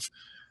have.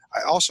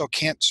 I also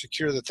can't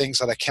secure the things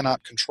that I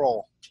cannot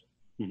control.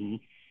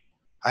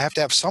 I have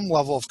to have some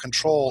level of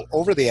control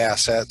over the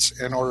assets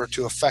in order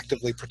to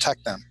effectively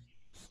protect them,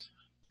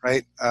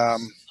 right?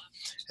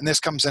 And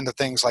this comes into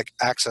things like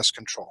access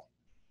control.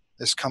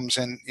 This comes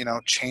in,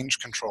 change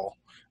control.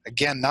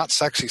 Again, not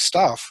sexy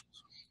stuff,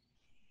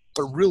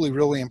 but really,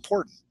 really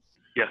important.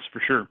 Yes, for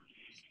sure.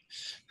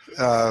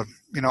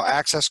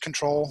 Access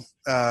control,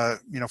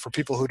 for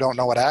people who don't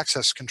know what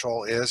access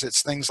control is,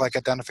 it's things like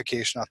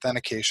identification,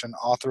 authentication,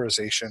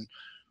 authorization,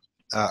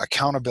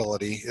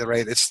 accountability,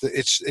 right? It's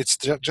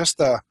just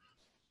the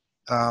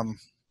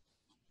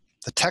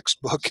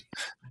textbook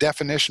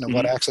definition of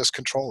what access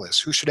control is.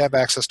 Who should have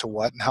access to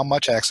what, and how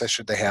much access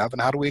should they have,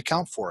 and how do we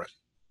account for it?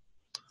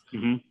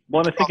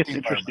 Well, and I think it's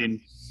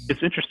interesting.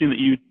 It's interesting that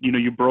you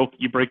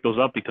break those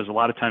up, because a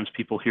lot of times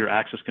people hear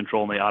access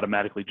control and they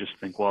automatically just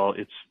think, well,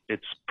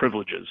 it's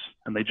privileges,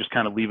 and they just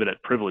kind of leave it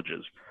at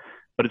privileges.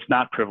 But it's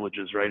not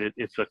privileges, right?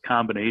 It's a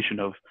combination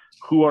of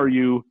who are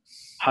you,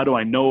 how do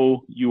I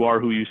know you are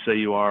who you say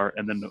you are,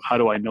 and then how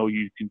do I know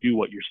you can do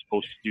what you're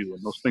supposed to do?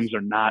 And those things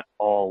are not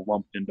all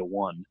lumped into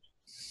one,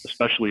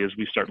 especially as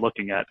we start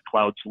looking at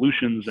cloud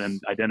solutions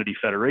and identity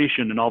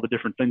federation and all the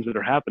different things that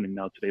are happening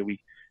now today. We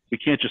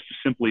can't just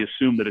simply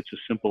assume that it's as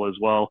simple as,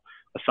 well,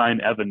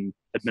 assign Evan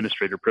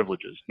administrator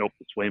privileges. Nope,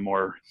 it's way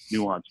more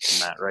nuanced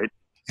than that, right?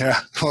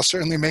 Yeah, well, it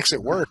certainly makes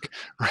it work,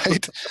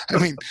 right? I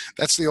mean,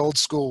 that's the old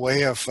school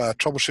way of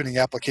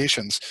troubleshooting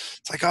applications.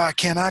 It's like, oh, I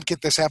cannot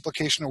get this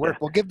application to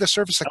work. Well, give the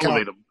service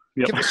account.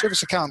 Give the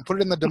service account. Put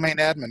it in the domain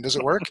admin. Does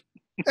it work?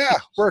 Yeah,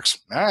 works.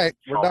 All right,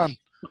 we're done.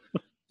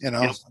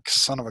 Like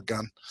son of a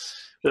gun.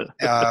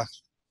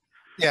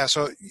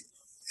 So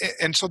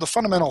the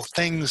fundamental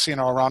things,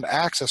 around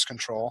access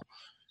control,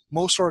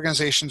 most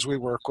organizations we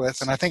work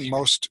with, and I think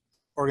most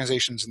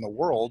organizations in the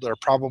world, are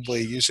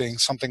probably using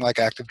something like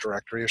Active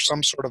Directory or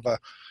some sort of a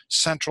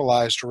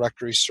centralized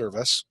directory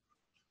service,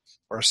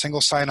 or a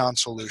single sign-on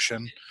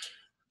solution,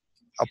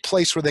 a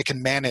place where they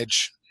can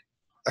manage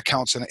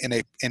accounts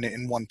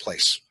in one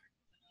place.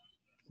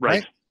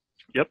 Right?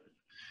 Yep.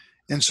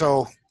 And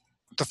so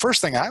the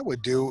first thing I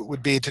would do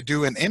would be to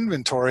do an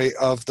inventory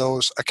of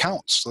those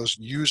accounts, those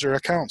user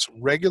accounts,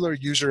 regular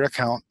user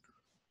account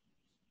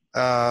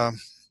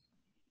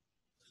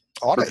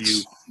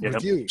audits,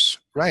 reviews,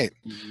 right?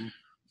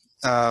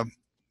 The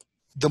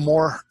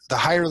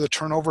higher the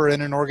turnover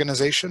in an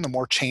organization, the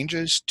more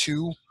changes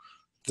to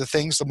the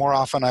things, the more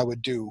often I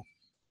would do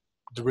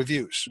the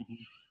reviews,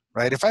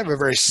 right? If I have a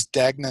very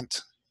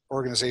stagnant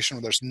organization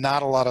where there's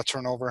not a lot of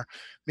turnover,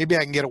 maybe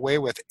I can get away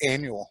with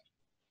annual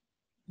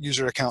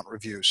user account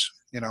reviews,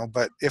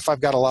 but if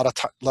I've got a lot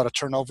of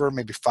turnover,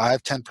 maybe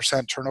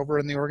 5-10% turnover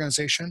in the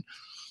organization,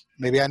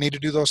 maybe I need to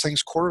do those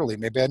things quarterly.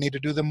 Maybe I need to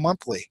do them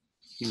monthly.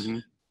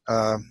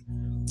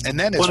 And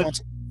then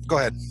go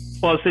ahead.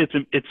 Well, I'd say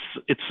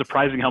it's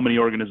surprising how many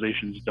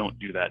organizations don't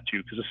do that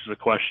too, because this is a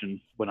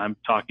question when I'm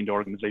talking to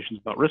organizations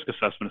about risk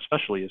assessment,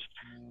 especially, is,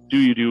 do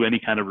you do any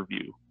kind of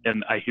review?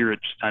 And I hear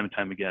it just time and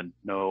time again.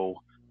 No,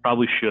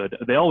 probably should.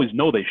 They always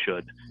know they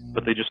should,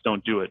 but they just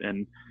don't do it.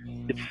 And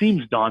it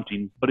seems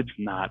daunting, but it's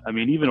not. I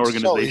mean, even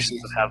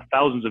organizations that have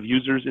thousands of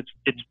users,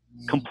 it's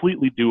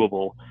completely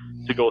doable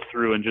to go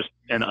through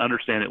and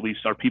understand, at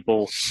least, are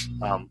people,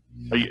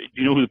 do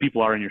you know who the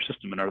people are in your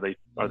system, and are they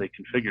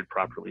configured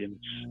properly? And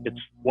it's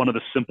one of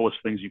the simplest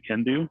things you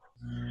can do,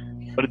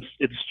 but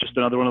it's just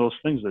another one of those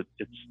things that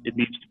it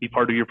needs to be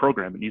part of your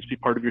program. It needs to be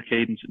part of your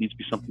cadence. It needs to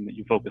be something that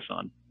you focus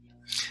on.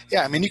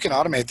 Yeah, I mean, you can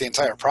automate the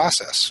entire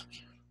process,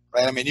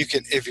 right? I mean, you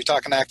can, if you're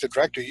talking Active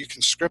Directory, you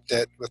can script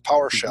it with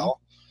PowerShell.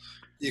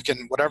 You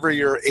can, whatever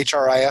your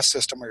HRIS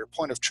system or your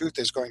point of truth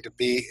is going to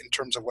be in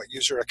terms of what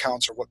user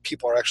accounts or what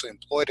people are actually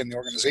employed in the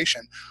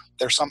organization,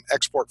 there's some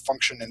export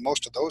function in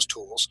most of those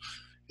tools.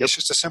 It's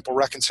just a simple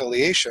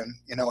reconciliation,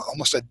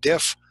 almost a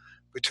diff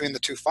between the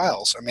two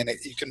files. I mean,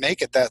 you can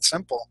make it that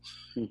simple.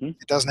 Mm-hmm.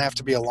 It doesn't have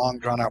to be a long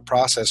drawn out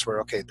process where,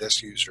 okay,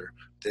 this user,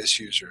 this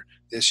user,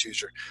 this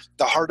user.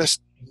 The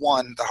hardest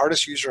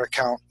user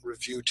account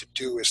review to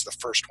do is the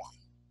first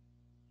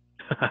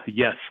one.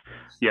 Yes.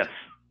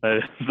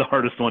 It's the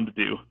hardest one to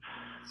do.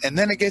 And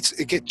then it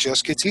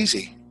just gets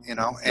easy,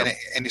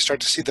 and you start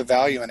to see the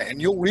value in it, and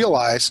you'll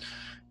realize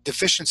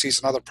deficiencies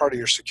in another part of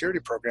your security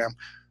program,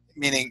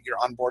 meaning your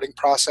onboarding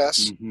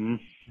process. Mm-hmm.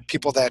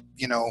 People that,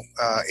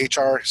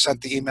 HR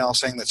sent the email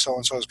saying that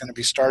so-and-so is going to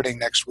be starting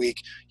next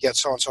week, yet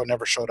so-and-so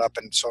never showed up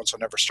and so-and-so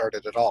never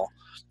started at all.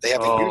 They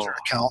have a user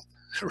account,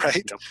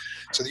 right? Yep.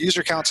 So the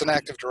user account's an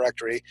Active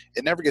Directory.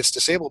 It never gets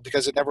disabled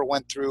because it never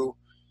went through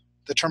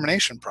the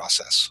termination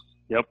process.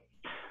 Yep.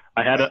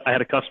 I had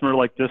a customer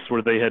like this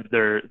where they had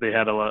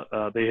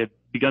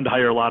begun to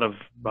hire a lot of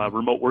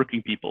remote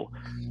working people,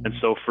 and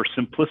so for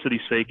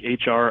simplicity's sake,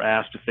 HR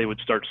asked if they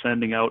would start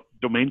sending out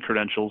domain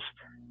credentials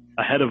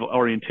ahead of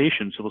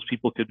orientation, so those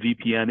people could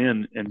VPN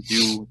in and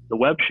do the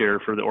web share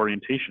for the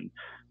orientation.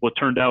 Well, it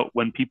turned out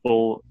when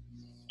people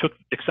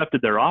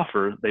accepted their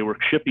offer, they were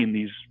shipping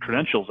these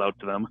credentials out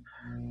to them,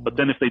 but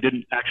then if they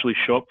didn't actually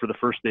show up for the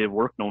first day of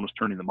work, no one was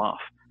turning them off.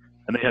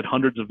 And they had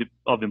hundreds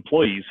of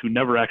employees who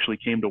never actually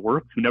came to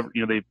work, who never,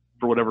 they,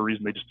 for whatever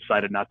reason, they just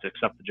decided not to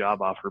accept the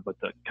job offer, but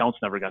the accounts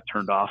never got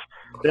turned off.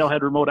 They all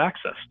had remote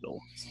access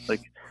still.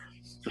 Like,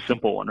 it's a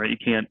simple one, right? You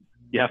can't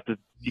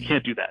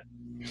do that.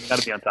 Got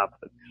to be on top of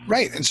it.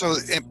 Right. And so,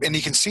 and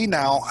you can see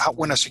now how,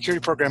 when a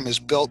security program is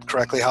built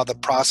correctly, how the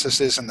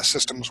processes and the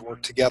systems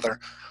work together.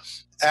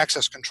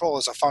 Access control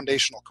is a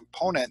foundational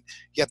component,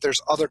 yet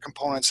there's other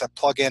components that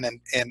plug in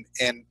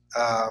and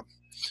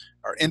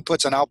are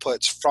inputs and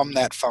outputs from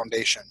that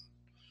foundation,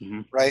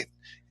 mm-hmm. right?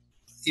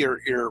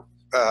 Your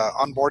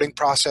onboarding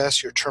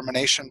process, your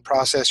termination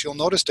process, you'll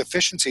notice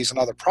deficiencies in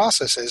other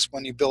processes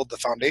when you build the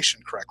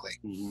foundation correctly.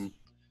 Mm-hmm.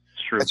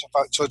 True.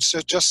 So it's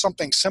just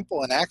something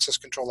simple in access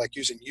control, like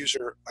using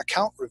user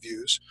account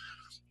reviews.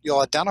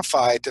 You'll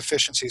identify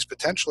deficiencies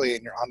potentially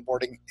in your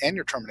onboarding and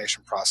your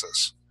termination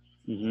process.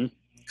 Mm-hmm.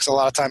 Because a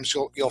lot of times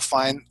you'll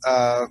find,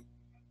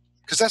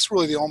 because that's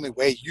really the only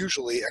way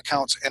usually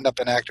accounts end up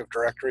in Active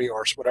Directory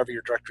or whatever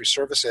your directory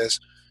service is,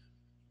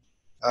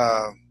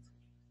 and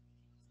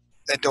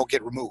don't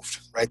get removed,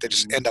 right? They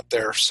just end up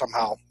there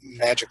somehow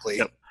magically.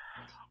 Yep.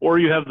 Or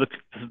you have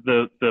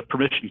the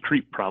permission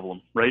creep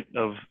problem, right?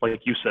 Of, like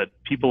you said,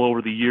 people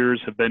over the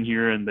years have been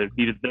here and they've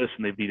needed this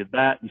and they've needed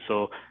that. And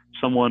so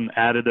someone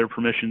added their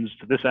permissions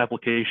to this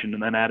application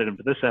and then added them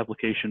to this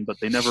application, but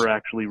they never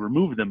actually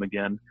removed them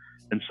again.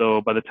 And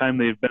so by the time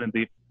they've been in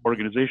the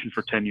organization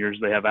for 10 years,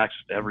 they have access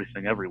to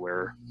everything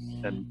everywhere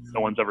and no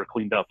one's ever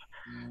cleaned up.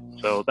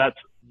 So that's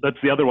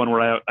the other one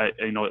where I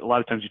a lot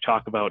of times you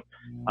talk about,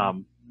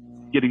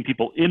 getting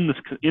people into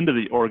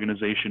the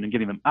organization and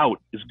getting them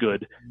out is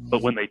good,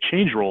 but when they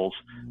change roles,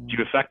 do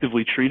you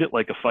effectively treat it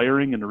like a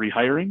firing and a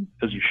rehiring?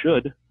 Because you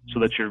should, so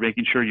that you're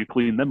making sure you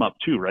clean them up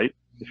too, right?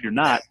 If you're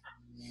not,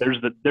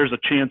 there's a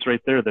chance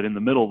right there that in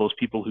the middle, those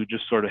people who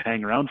just sort of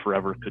hang around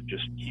forever could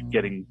just keep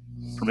getting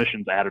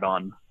permissions added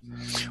on.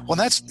 Well,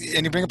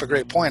 and you bring up a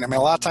great point. I mean,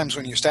 a lot of times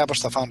when you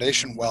establish the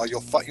foundation well,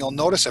 you'll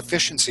notice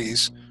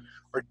efficiencies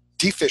or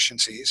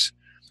deficiencies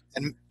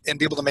and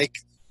be able to make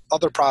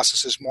other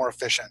processes more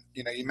efficient.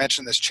 You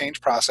mentioned this change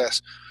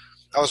process.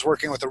 I was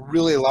working with a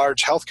really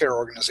large healthcare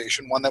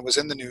organization, one that was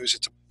in the news.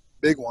 It's a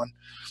big one.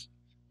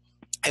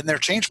 And their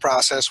change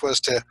process was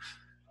to,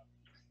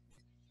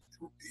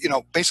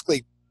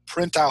 basically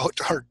print out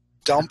or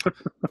dump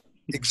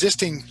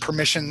existing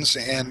permissions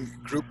and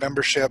group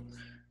membership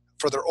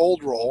for their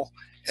old role,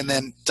 and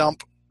then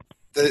dump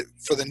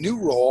for the new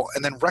role,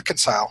 and then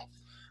reconcile.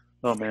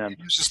 Oh, man.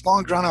 It was this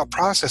long, drawn-out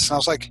process. And I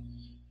was like,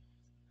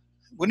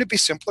 wouldn't it be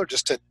simpler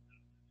just to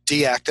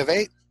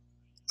deactivate,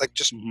 like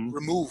just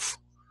remove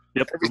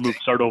everything, remove,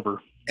 start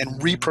over,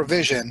 and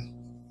re-provision?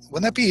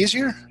 Wouldn't that be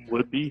easier?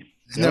 Would it be?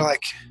 And they're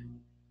like,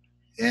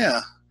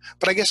 yeah.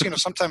 But I guess,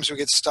 sometimes we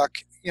get stuck,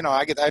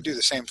 I do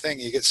the same thing.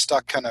 You get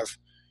stuck kind of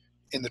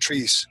in the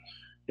trees.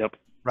 Yep.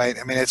 Right?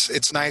 I mean,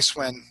 it's nice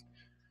when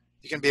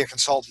you can be a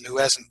consultant who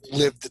hasn't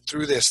lived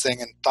through this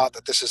thing and thought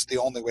that this is the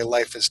only way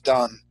life is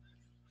done.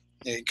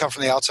 You can come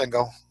from the outside and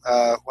go,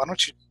 why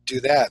don't you do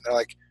that? And they're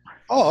like,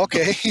 oh,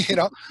 okay.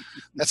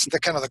 That's the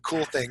kind of the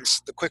cool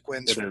things, the quick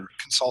wins for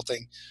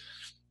consulting.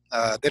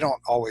 They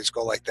don't always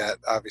go like that,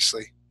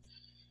 obviously.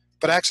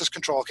 But access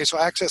control. Okay, so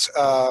access,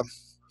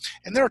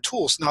 and there are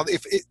tools. Now,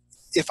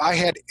 if I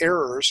had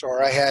errors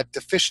or I had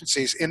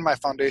deficiencies in my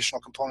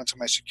foundational components of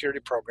my security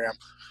program,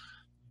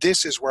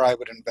 this is where I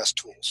would invest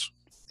tools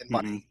and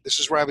money. Mm-hmm. This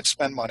is where I would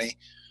spend money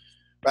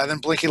rather than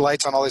blinking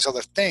lights on all these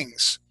other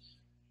things.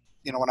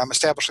 When I'm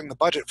establishing the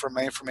budget for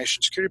my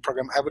information security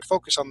program, I would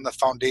focus on the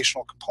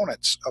foundational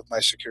components of my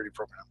security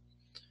program,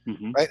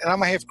 right? And I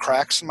might have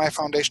cracks in my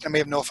foundation. I may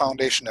have no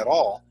foundation at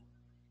all.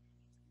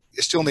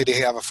 You still need to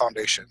have a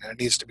foundation, and it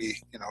needs to be,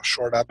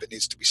 shored up. It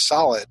needs to be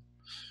solid.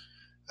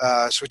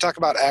 So we talk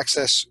about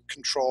access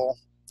control,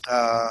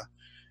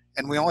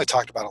 and we only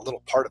talked about a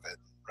little part of it,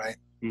 right?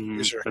 Mhm.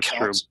 User That's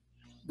accounts.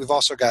 We've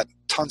also got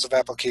tons of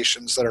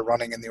applications that are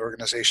running in the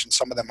organization.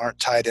 Some of them aren't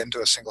tied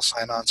into a single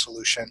sign-on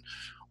solution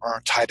or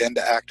aren't tied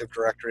into Active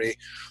Directory.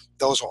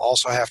 Those will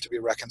also have to be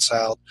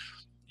reconciled.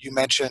 You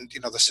mentioned,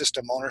 the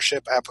system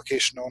ownership,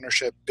 application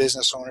ownership,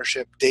 business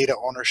ownership, data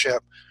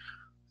ownership.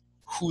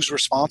 Who's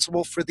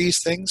responsible for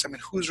these things? I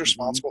mean, who's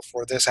responsible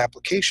for this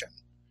application?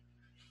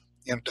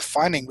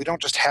 Defining, we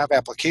don't just have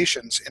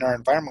applications in our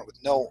environment with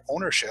no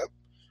ownership,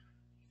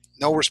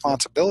 no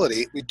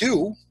responsibility. We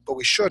do, but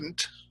we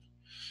shouldn't.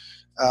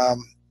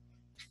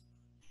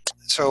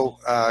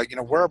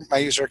 Where my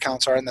user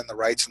accounts are, and then the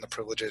rights and the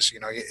privileges,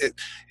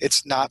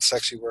 it's not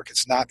sexy work.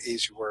 It's not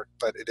easy work,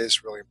 but it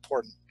is really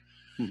important.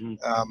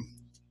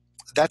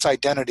 That's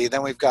identity.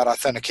 Then we've got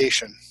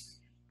authentication,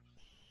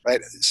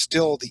 right?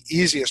 Still the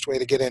easiest way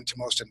to get into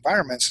most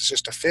environments is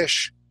just to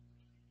phish.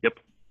 Yep.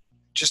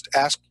 Just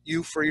ask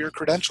you for your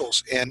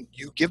credentials and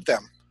you give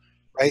them,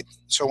 right?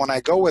 So when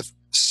I go with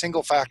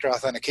single factor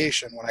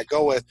authentication, when I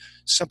go with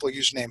simple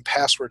username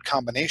password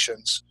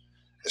combinations,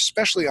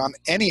 especially on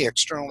any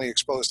externally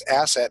exposed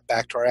asset,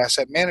 back to our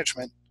asset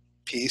management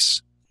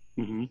piece,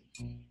 I'm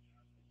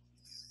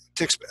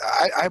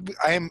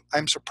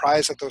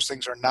surprised that those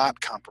things are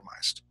not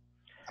compromised.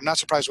 I'm not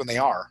surprised when they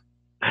are.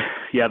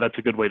 Yeah, that's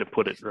a good way to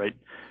put it, right?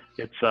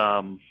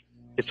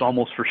 It's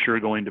almost for sure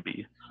going to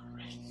be.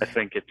 I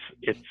think it's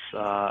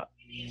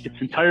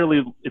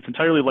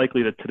entirely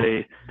likely that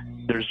today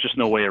there's just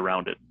no way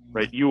around it,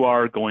 right? You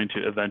are going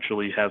to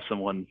eventually have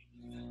someone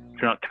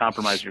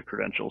compromise your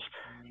credentials.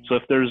 So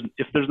if there's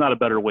not a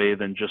better way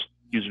than just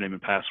username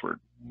and password,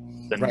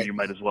 then you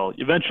might as well.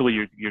 Eventually,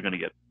 you're going to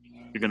get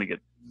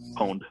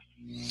pwned.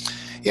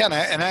 Yeah,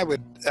 and I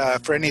would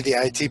for any of the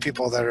IT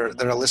people that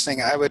are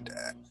listening, I would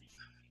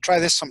try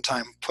this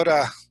sometime. Put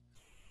a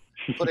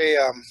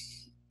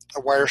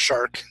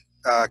Wireshark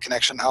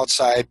connection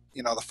outside,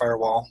 the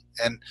firewall,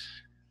 and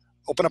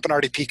open up an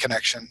RDP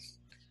connection,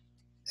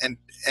 and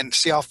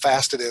see how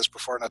fast it is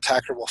before an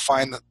attacker will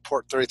find that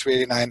port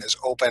 3389 is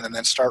open and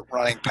then start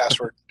running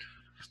password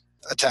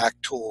attack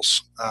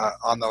tools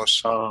on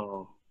those.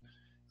 Oh,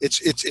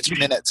 it's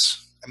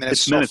minutes. I mean,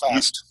 it's so minutes.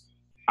 fast.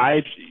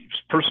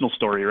 Personal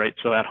story, right?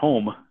 So at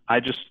home,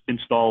 I just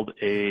installed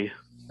and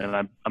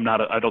I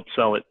don't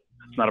sell it.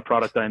 It's not a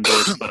product I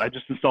endorse, but I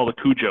just installed a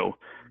Cujo,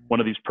 one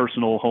of these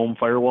personal home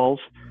firewalls.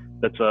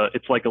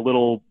 It's like a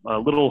little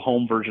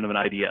home version of an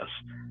IDS.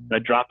 And I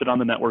dropped it on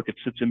the network. It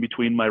sits in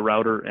between my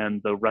router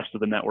and the rest of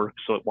the network,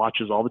 so it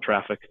watches all the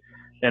traffic.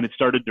 And it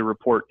started to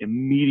report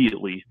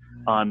immediately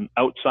on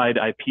outside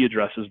IP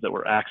addresses that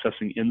were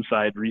accessing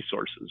inside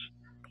resources.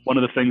 One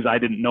of the things I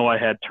didn't know I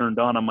had turned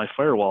on my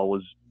firewall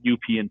was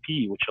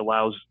UPnP, which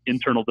allows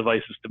internal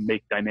devices to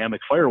make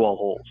dynamic firewall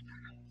holes.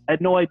 I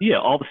had no idea.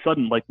 All of a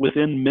sudden, like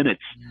within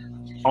minutes,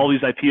 all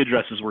these IP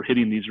addresses were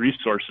hitting these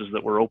resources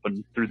that were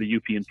open through the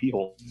UPnP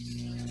hole.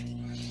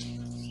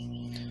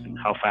 And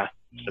how fast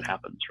it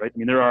happens, right? I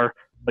mean, there are,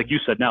 like you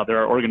said now,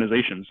 there are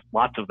organizations,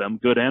 lots of them,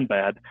 good and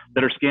bad,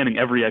 that are scanning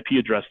every IP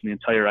address in the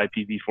entire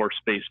IPv4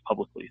 space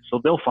publicly. So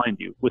they'll find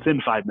you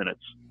within 5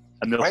 minutes,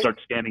 and they'll start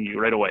scanning you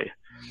right away.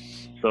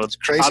 So it's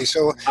crazy.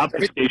 So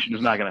obfuscation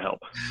is not going to help.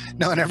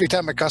 No, and every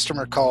time a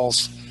customer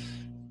calls,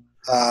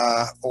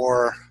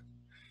 or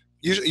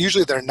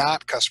usually they're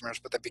not customers,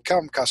 but they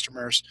become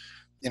customers,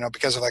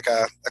 because of like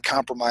a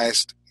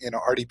compromised,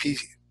 RDP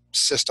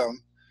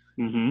system.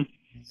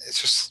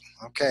 It's just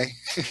okay.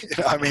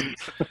 I mean,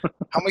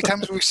 how many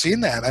times have we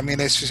seen that? I mean,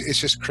 it's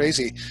just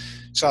crazy.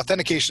 So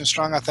authentication,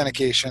 strong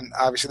authentication.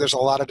 Obviously, there's a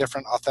lot of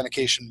different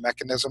authentication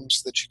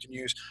mechanisms that you can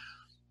use.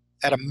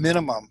 At a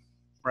minimum,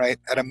 right?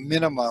 At a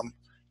minimum,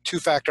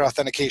 two-factor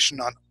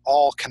authentication on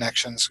all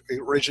connections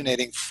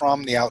originating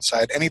from the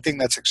outside, anything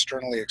that's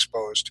externally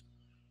exposed,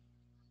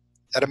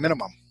 at a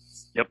minimum.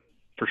 Yep,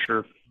 for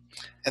sure.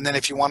 And then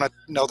if you want to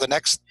know the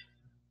next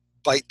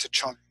byte to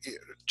chunk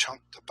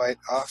to byte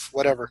off,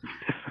 whatever,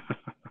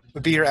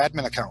 would be your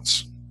admin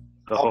accounts,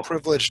 all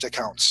privileged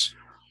accounts,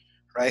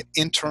 right?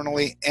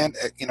 Internally and,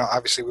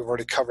 obviously we've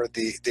already covered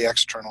the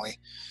externally.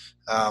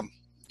 How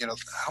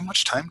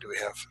much time do we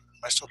have?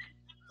 Am I still?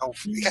 Oh,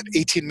 we got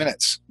 18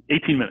 minutes.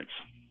 18 minutes.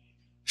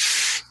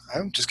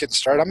 I'm just getting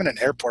started. I'm in an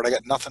airport. I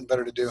got nothing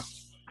better to do.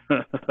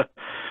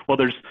 Well,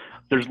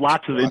 there's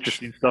lots of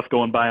interesting stuff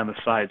going by on the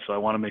side, so I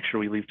want to make sure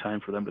we leave time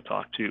for them to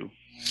talk too.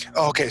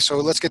 Okay, so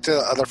let's get to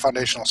other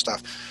foundational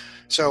stuff.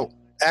 So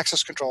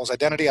access controls,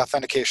 identity,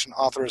 authentication,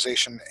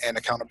 authorization, and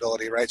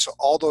accountability, right? So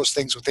all those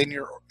things within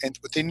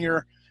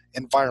your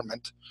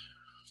environment.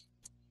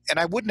 And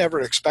I would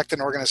never expect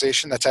an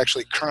organization that's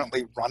actually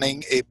currently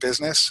running a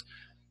business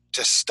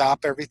to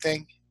stop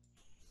everything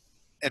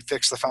and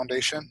fix the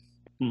foundation.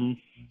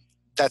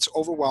 That's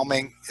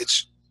overwhelming.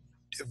 It's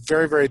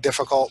very, very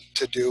difficult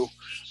to do.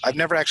 I've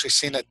never actually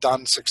seen it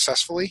done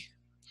successfully.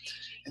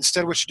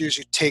 Instead, what you do is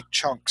you take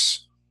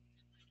chunks.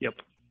 Yep.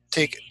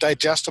 Take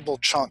digestible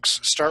chunks.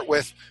 Start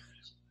with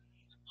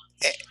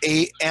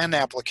an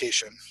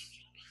application.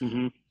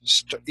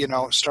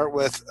 Start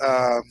with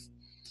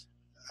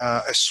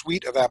a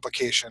suite of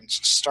applications.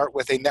 Start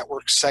with a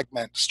network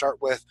segment.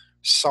 Start with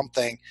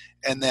something,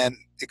 and then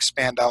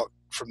expand out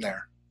from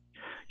there.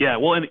 Yeah,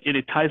 well, and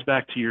it ties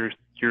back to your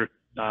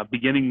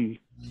beginning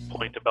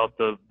point about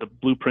the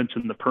blueprints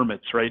and the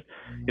permits, right?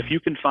 If you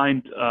can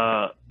find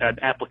an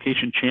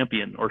application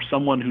champion or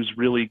someone who's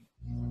really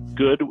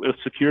good with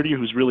security,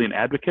 who's really an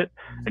advocate,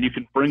 and you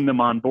can bring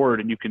them on board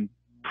and you can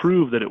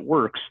prove that it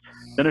works,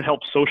 then it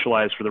helps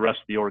socialize for the rest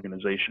of the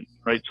organization,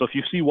 right? So if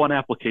you see one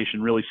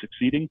application really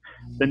succeeding,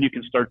 then you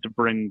can start to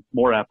bring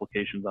more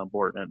applications on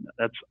board. And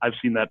I've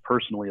seen that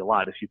personally a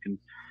lot. If you can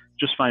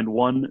just find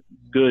one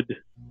good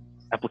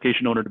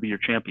application owner to be your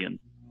champion,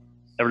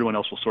 everyone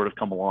else will sort of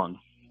come along.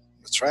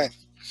 That's right.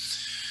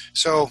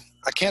 So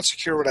I can't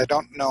secure what I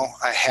don't know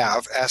I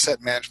have,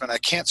 asset management. I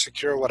can't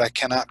secure what I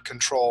cannot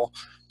control.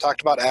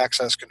 Talked about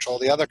access control.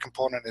 The other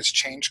component is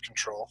change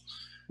control,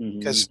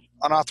 because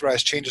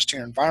unauthorized changes to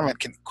your environment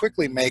can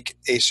quickly make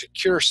a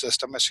secure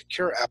system, a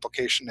secure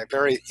application, a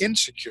very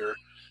insecure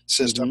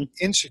system,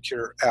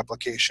 insecure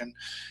application.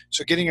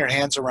 So getting your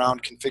hands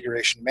around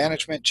configuration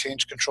management,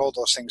 change control,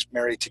 those things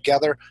marry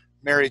together,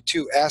 married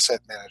to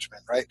asset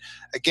management, right?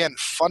 Again,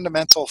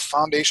 fundamental,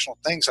 foundational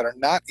things that are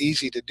not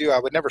easy to do. I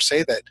would never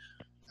say that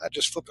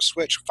just flip a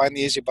switch, find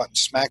the easy button,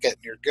 smack it,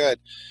 and you're good.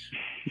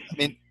 I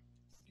mean,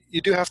 you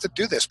do have to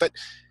do this, but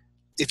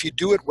if you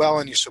do it well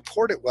and you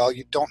support it well,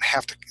 you don't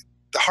have to.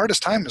 The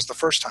hardest time is the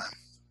first time.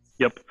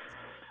 Yep.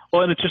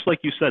 Well, and it's just like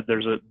you said,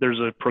 there's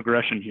a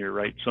progression here,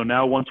 right? So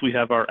now once we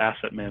have our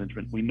asset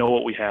management, we know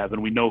what we have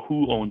and we know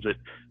who owns it.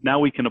 Now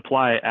we can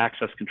apply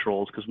access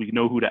controls because we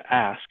know who to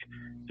ask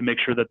to make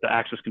sure that the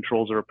access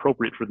controls are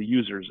appropriate for the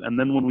users. And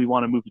then when we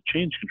want to move to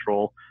change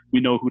control,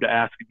 we know who to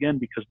ask again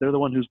because they're the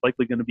one who's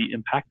likely going to be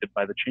impacted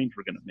by the change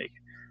we're going to make.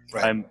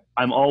 Right.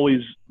 I'm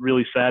always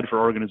really sad for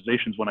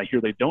organizations when I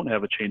hear they don't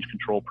have a change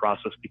control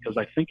process, because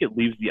I think it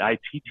leaves the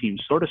IT team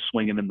sort of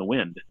swinging in the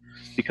wind,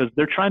 because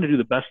they're trying to do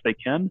the best they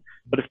can.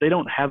 But if they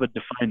don't have a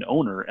defined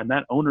owner and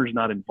that owner's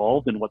not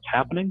involved in what's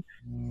happening,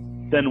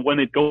 then when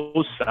it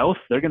goes south,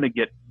 they're going to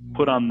get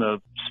put on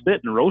the spit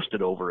and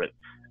roasted over it.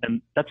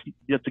 And that's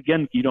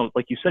again,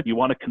 like you said, you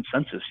want a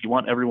consensus. You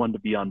want everyone to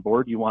be on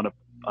board. You want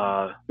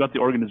the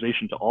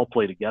organization to all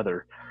play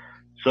together.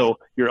 So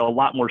you're a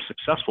lot more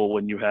successful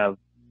when you have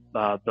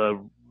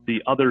the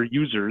other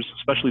users,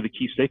 especially the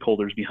key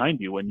stakeholders behind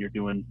you when you're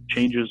doing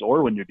changes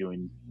or when you're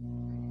doing.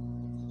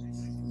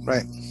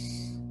 Right.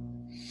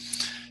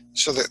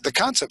 So the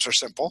concepts are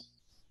simple,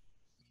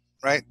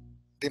 right?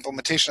 The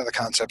implementation of the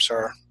concepts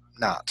are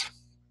not.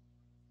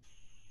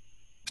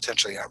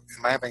 Potentially, am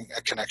I having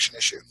a connection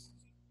issue?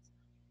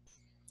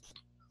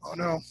 Oh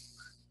no.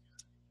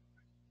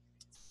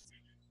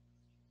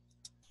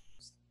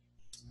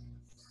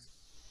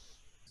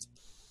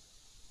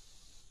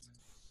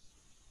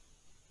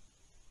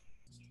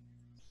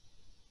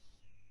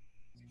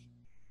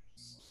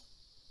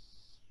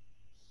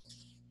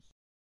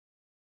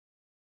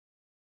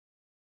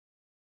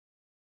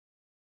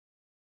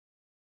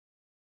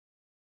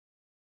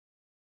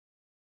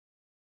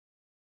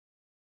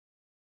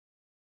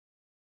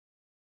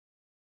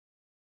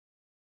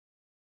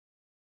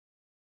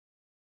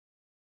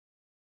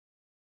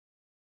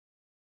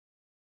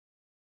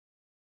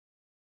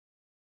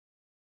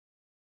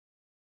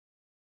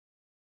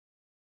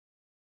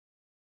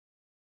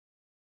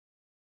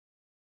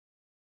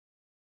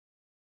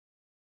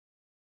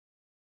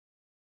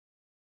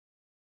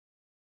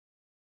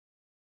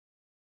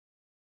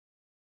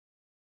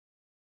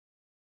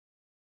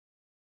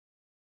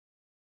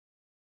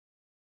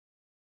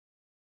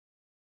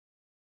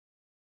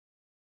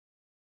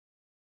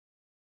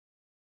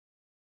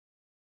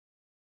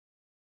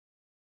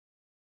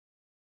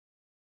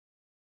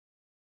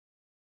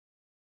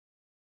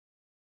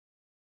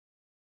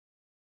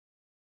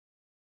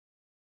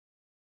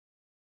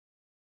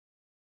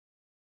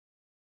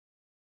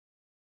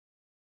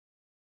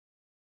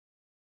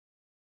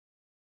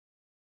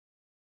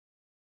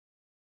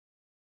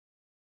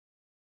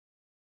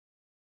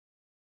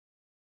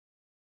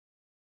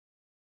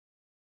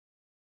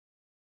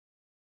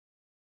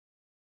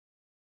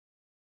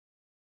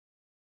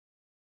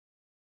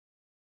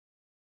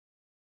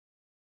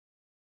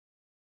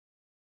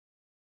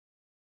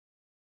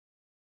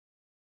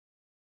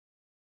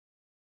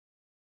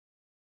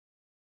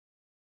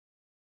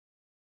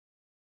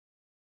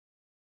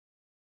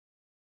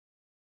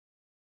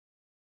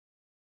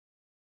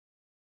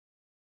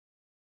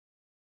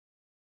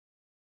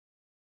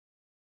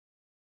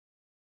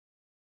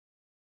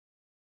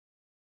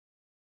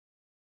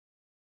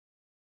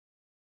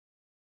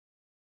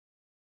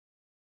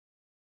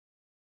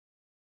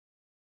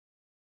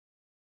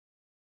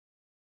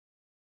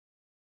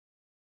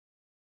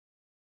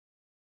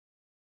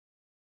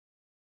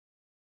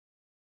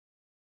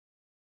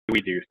 We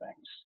do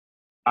things.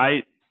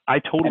 I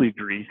totally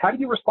agree. How do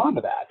you respond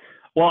to that?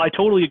 Well, I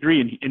totally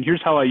agree. And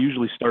here's how I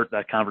usually start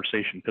that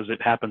conversation, because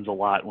it happens a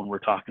lot when we're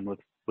talking with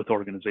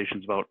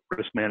organizations about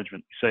risk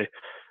management. You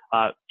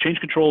say, change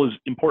control is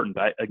important.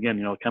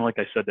 Again, kind of like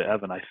I said to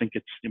Evan, I think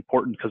it's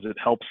important because it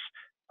helps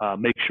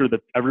make sure that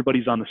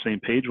everybody's on the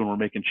same page when we're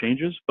making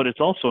changes, but it's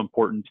also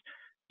important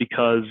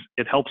because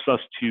it helps us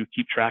to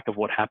keep track of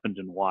what happened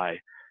and why.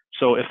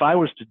 So if I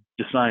was to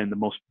design the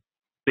most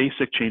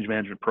basic change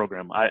management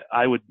program,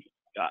 I would,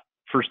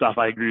 first off,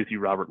 I agree with you,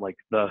 Robert, like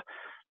the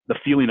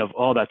feeling of,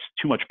 oh, that's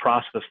too much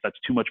process, that's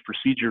too much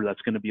procedure,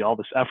 that's going to be all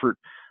this effort.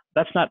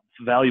 That's not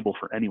valuable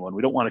for anyone.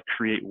 We don't want to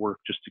create work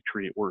just to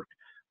create work.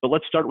 But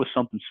let's start with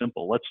something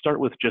simple. Let's start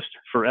with just,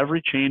 for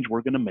every change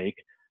we're going to make,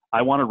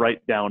 I want to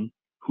write down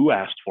who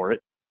asked for it,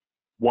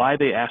 why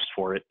they asked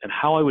for it, and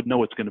how I would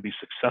know it's going to be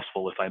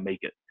successful if I make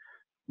it.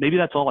 Maybe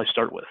that's all I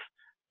start with.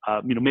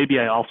 Maybe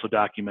I also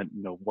document,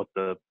 what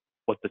the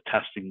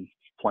testing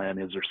plan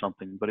is or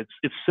something, but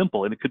it's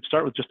simple, and it could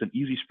start with just an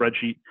easy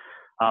spreadsheet.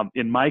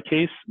 In my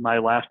case, my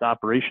last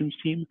operations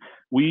team,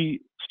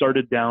 we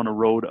started down a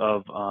road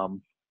of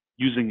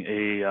using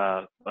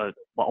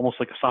almost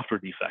like a software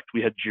defect.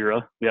 We had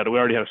Jira. We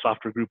already had a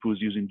software group who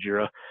was using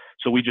Jira.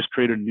 So we just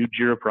created a new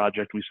Jira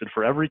project. We said,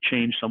 for every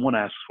change someone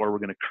asks for, we're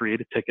going to create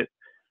a ticket.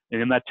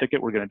 And in that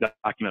ticket, we're going to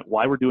document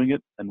why we're doing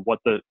it and what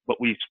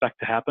we expect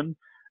to happen.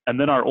 And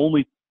then our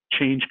only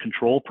change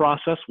control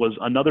process was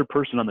another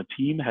person on the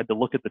team had to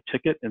look at the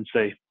ticket and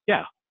say,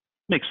 yeah,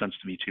 makes sense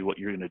to me too, what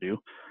you're going to do.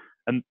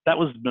 And that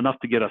was enough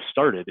to get us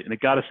started. And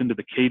it got us into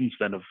the cadence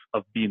then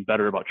of being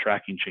better about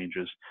tracking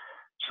changes.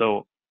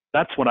 So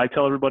that's what I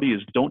tell everybody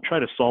is, don't try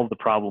to solve the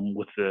problem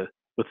with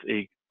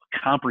a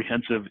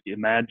comprehensive,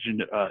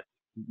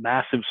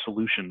 massive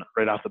solution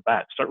right off the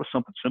bat. Start with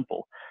something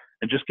simple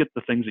and just get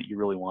the things that you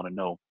really want to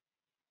know.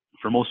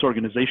 For most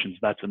organizations,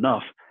 that's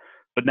enough.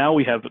 But now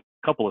we have a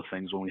couple of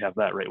things when we have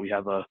that, right? We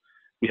have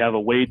a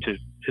way to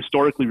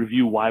historically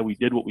review why we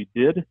did what we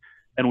did.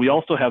 And we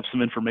also have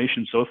some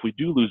information. So if we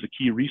do lose a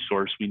key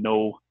resource, we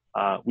know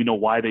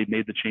why they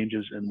made the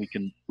changes, and we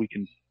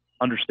can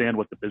understand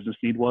what the business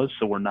need was,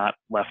 so we're not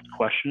left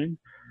questioning.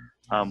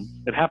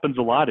 It happens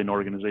a lot in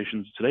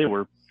organizations today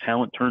where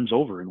talent turns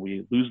over and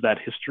we lose that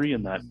history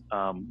and that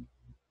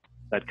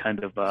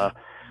kind of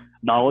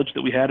knowledge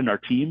that we had in our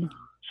team.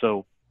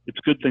 So it's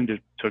a good thing to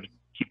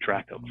keep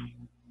track of.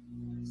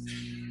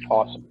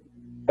 Awesome.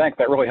 Thanks.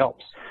 That really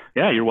helps.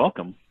 Yeah, you're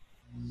welcome.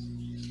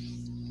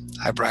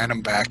 Hi, Brian.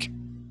 I'm back.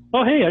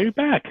 Oh, hey, are you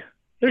back?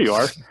 There you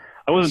are.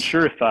 I wasn't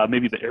sure if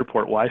maybe the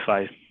airport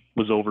Wi-Fi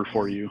was over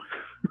for you.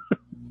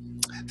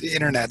 The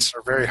internets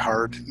are very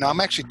hard. No, I'm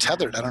actually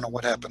tethered. I don't know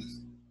what happened.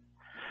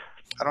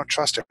 I don't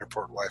trust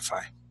airport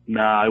Wi-Fi.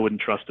 Nah, I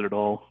wouldn't trust it at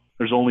all.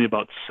 There's only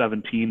about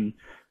 17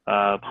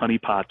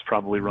 honeypots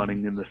probably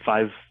running in the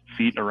 5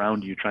 feet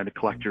around you trying to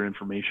collect your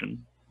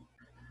information.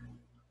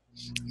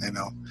 I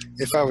know.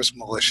 If I was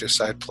malicious,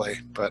 I'd play,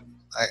 but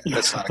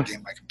that's not a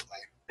game I can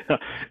play.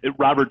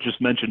 Robert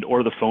just mentioned,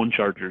 or the phone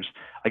chargers.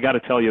 I got to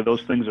tell you,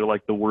 those things are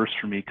like the worst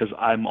for me because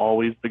I'm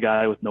always the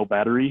guy with no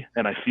battery,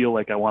 and I feel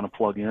like I want to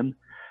plug in.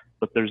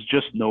 But there's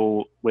just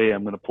no way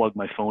I'm going to plug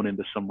my phone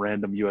into some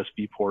random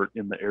USB port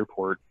in the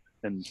airport.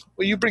 And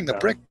well, you bring the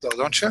brick though,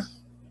 don't you?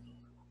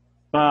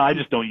 I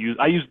just don't use.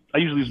 I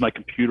usually use my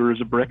computer as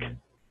a brick.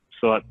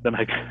 So then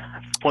I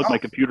plug my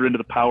computer into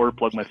the power,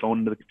 plug my phone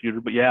into the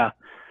computer. But yeah,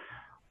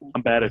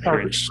 I'm bad at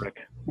carrying a brick.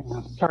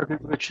 Yeah,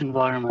 target-rich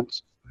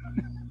environments.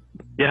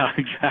 Yeah,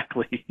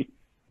 exactly.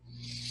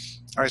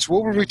 All right. So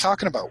what were we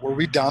talking about? Were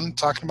we done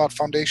talking about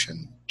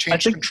foundation?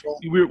 Change control?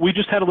 We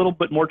just had a little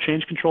bit more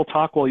change control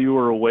talk while you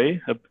were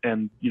away,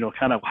 and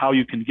kind of how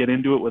you can get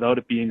into it without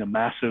it being a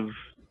massive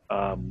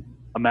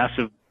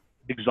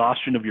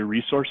exhaustion of your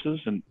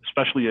resources, and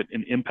especially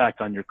an impact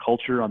on your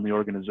culture, on the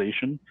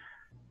organization.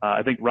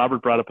 I think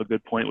Robert brought up a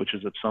good point, which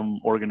is that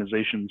some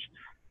organizations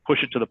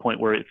push it to the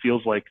point where it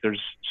feels like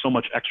there's so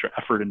much extra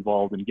effort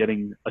involved in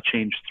getting a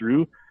change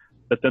through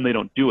that then they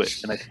don't do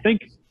it. And I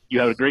think you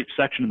have a great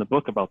section in the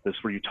book about this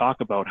where you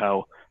talk about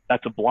how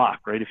that's a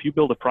block, right? If you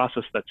build a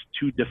process that's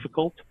too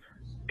difficult,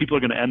 people are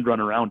going to end run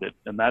around it,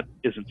 and that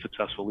isn't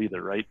successful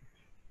either, right?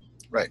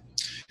 Right.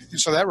 And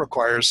so that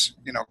requires,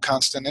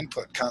 constant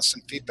input,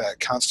 constant feedback,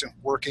 constant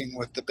working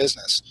with the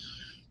business.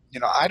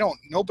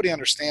 Nobody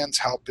understands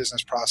how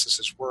business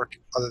processes work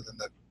other than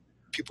the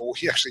people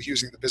actually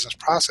using the business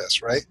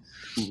process, right?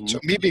 Mm-hmm. So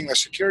me being a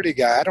security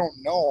guy, I don't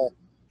know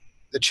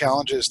the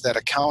challenges that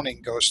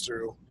accounting goes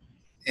through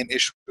in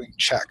issuing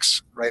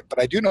checks, right?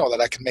 But I do know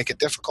that I can make it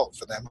difficult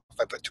for them if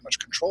I put too much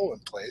control in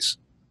place,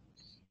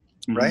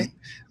 mm-hmm. right?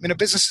 I mean, a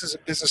business is a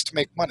business to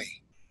make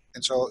money.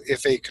 And so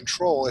if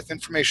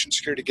information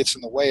security gets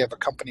in the way of a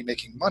company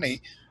making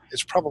money,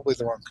 it's probably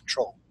the wrong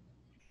control.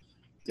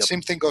 Yep.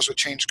 Same thing goes with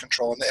change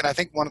control. And I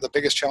think one of the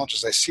biggest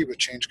challenges I see with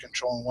change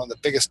control, and one of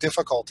the biggest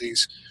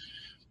difficulties,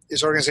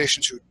 is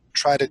organizations who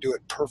try to do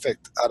it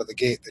perfect out of the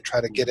gate. They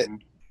try to get it,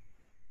 and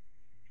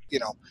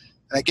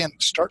again,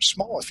 start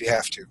small if you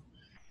have to,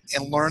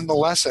 and learn the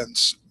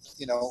lessons,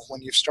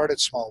 when you've started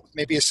small,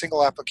 maybe a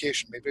single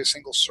application, maybe a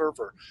single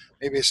server,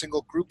 maybe a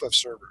single group of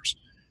servers,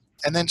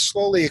 and then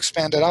slowly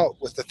expand it out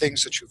with the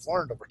things that you've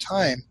learned over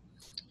time,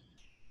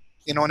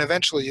 and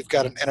eventually you've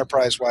got an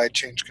enterprise-wide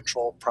change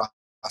control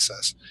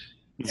process.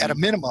 Mm-hmm. At a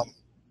minimum,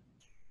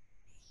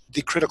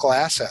 the critical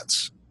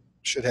assets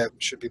should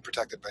be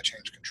protected by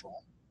change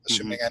control,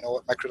 assuming mm-hmm. I know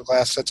what my critical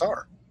assets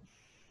are.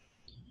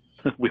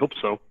 We hope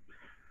so.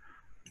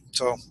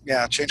 So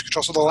yeah, change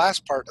control. So the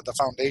last part of the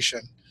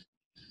foundation,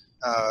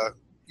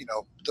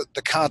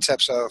 the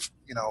concepts of,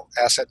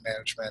 asset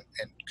management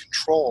and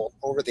control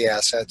over the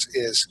assets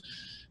is,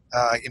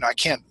 I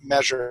can't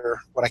measure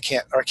what I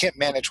can't, or I can't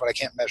manage what I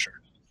can't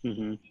measure.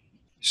 Mm-hmm.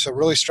 So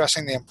really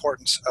stressing the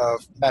importance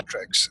of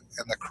metrics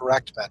and the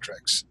correct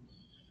metrics.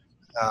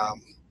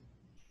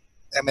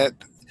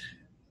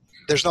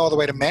 There's no other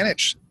way to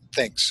manage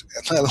things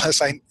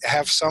unless I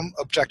have some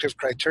objective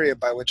criteria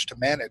by which to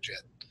manage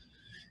it.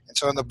 And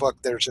so in the book,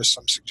 there's just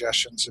some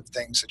suggestions of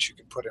things that you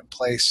can put in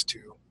place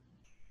to,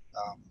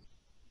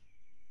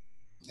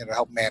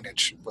 help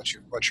manage what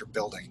you're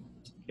building.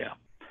 Yeah.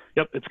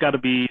 Yep. It's got to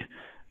be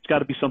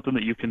something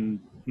that you can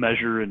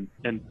measure and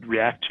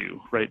react to,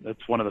 right?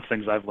 That's one of the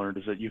things I've learned,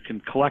 is that you can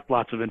collect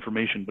lots of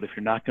information, but if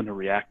you're not going to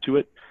react to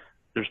it,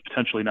 there's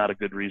potentially not a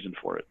good reason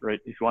for it, right?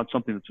 If you want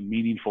something that's a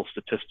meaningful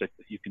statistic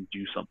that you can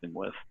do something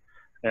with,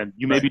 and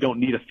you maybe don't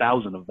need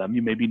 1,000 of them,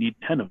 you maybe need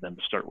 10 of them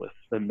to start with,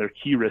 then they're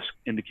key risk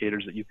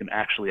indicators that you can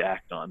actually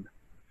act on.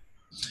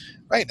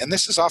 Right, and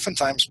this is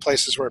oftentimes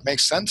places where it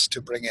makes sense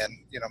to bring in,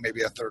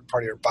 maybe a third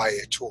party or buy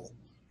a tool,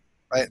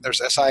 right?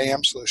 There's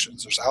SIAM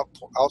solutions, there's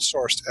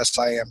outsourced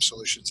SIAM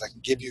solutions that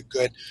can give you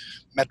good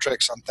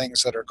metrics on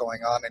things that are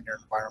going on in your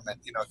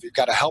environment. If you've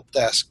got a help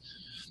desk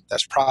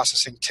that's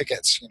processing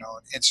tickets,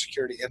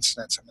 insecurity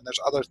incidents, there's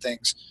other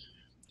things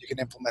you can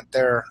implement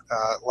there.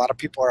 A lot of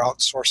people are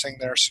outsourcing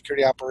their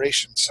security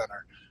operations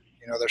center,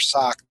 their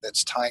SOC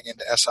that's tying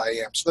into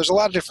SIAM. So there's a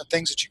lot of different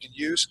things that you can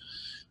use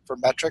for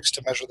metrics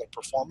to measure the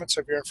performance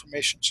of your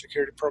information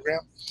security program.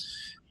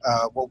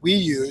 What we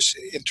use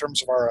in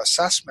terms of our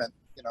assessment,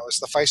 is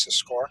the FISA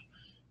score.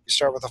 You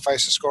start with a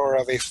FISA score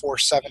of a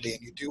 470,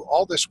 and you do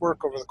all this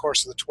work over the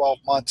course of the 12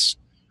 months,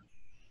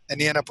 and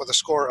you end up with a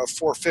score of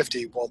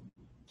 450. Well,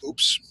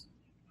 oops,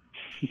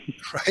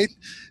 right?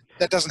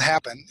 That doesn't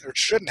happen, or it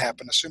shouldn't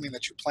happen, assuming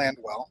that you planned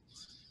well.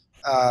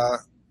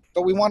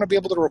 But we want to be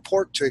able to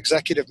report to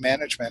executive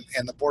management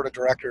and the board of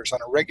directors on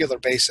a regular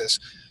basis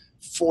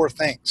 4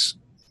 things.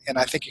 And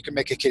I think you can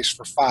make a case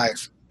for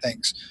 5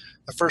 things.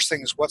 The first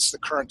thing is, what's the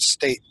current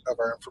state of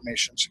our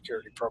information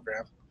security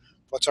program?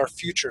 What's our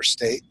future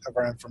state of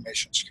our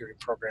information security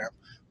program?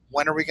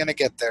 When are we going to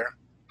get there?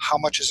 How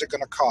much is it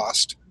going to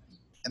cost?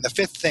 And the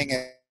 5th thing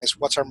is,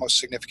 what's our most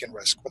significant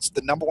risk? What's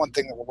the number one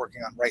thing that we're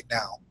working on right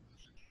now?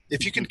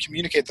 If you can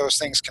communicate those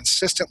things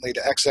consistently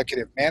to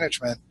executive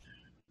management,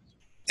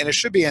 and it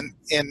should be in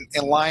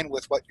line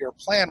with what your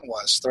plan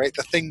was, right?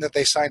 The thing that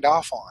they signed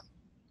off on.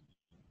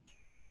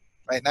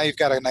 Right now, you've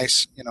got a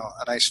nice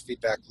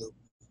feedback loop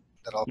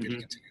that I'll be to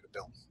continue to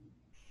build.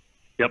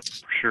 Yep,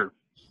 for sure.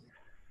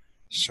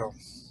 So,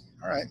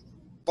 all right.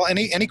 Well,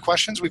 any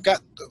questions? We've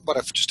got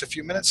just a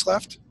few minutes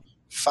left.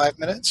 5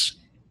 minutes.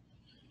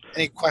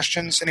 Any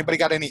questions? Anybody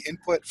got any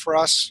input for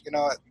us?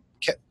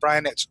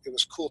 Brian, it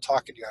was cool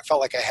talking to you. I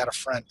felt like I had a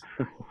friend.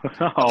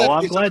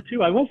 I'm glad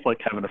too. I was like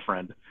having a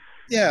friend.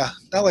 Yeah,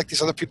 not like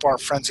these other people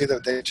aren't friends either.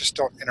 They just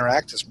don't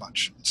interact as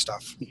much and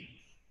stuff.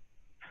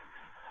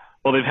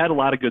 Well, they've had a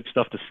lot of good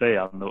stuff to say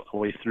on the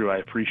way through. I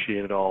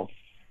appreciate it all.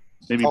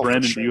 Maybe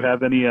Brandon, sure. Do you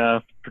have any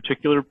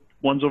particular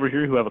ones over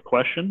here who have a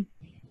question?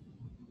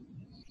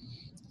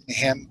 Any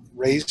hand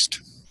raised?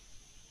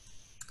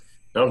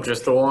 Nope,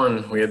 just the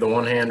one. We had the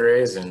one hand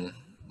raised, and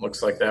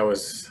looks like that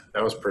was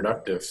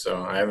productive.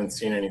 So I haven't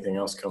seen anything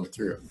else come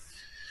through.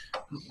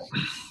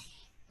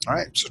 All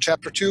right. So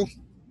chapter 2,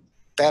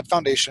 bad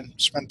foundation.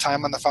 Spend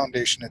time on the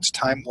foundation. It's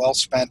time well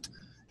spent.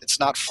 It's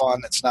not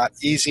fun. It's not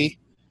easy,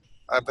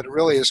 but it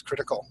really is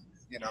critical,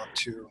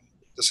 to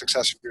the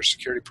success of your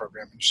security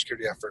program and your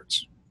security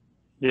efforts.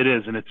 It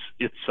is, and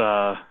it's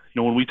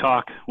when we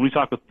talk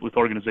with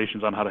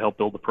organizations on how to help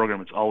build the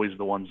program, it's always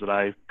the ones that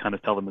I kind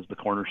of tell them is the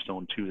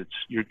cornerstone too. It's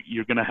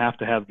you're going to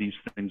have these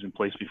things in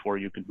place before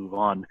you can move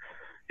on.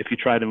 If you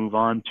try to move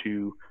on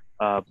to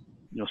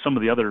some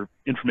of the other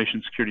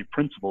information security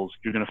principles,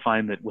 you're going to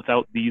find that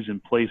without these in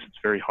place, it's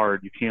very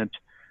hard. You can't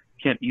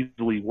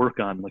easily work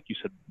on, like you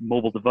said,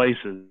 mobile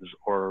devices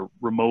or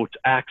remote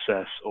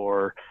access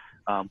or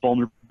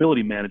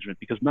vulnerability management,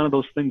 because none of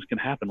those things can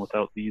happen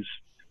without these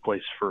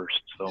place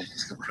first. So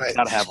right.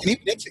 Gotta have them.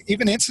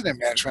 Even incident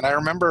management. I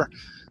remember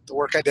the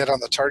work I did on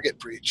the Target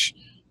breach,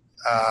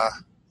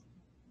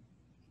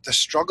 the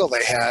struggle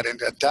they had in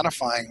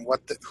identifying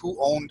who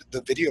owned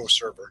the video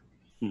server.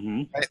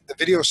 Mm-hmm. Right? The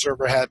video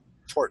server had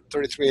port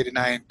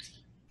 3389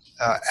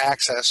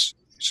 access,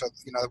 so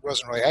it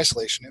wasn't really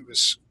isolation. It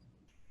was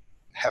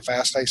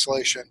half-assed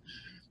isolation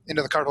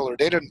into the cardholder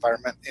data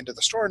environment, into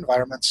the store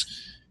environments,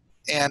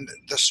 and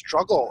the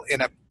struggle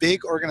in a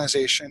big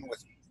organization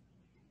with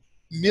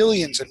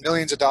millions and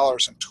millions of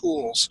dollars in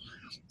tools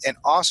and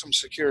awesome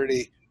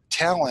security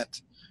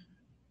talent,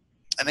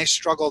 and they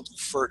struggled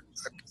for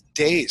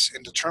days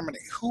in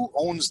determining who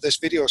owns this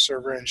video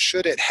server and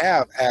should it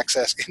have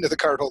access into the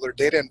cardholder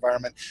data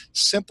environment.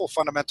 Simple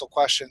fundamental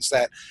questions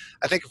that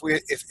I think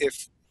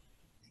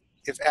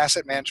if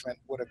asset management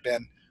would have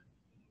been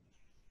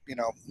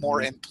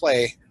more in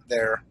play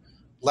there,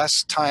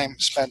 less time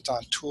spent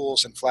on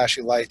tools and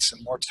flashy lights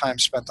and more time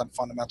spent on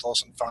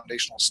fundamentals and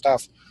foundational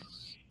stuff,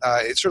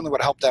 it certainly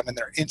would help them in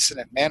their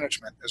incident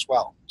management as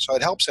well. So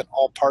it helps in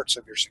all parts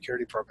of your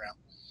security program.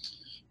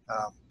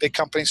 Big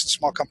companies and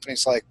small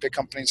companies, like big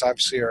companies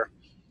obviously are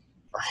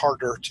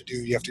harder to do.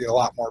 You have to get a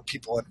lot more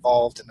people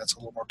involved, and it's a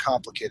little more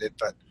complicated,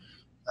 but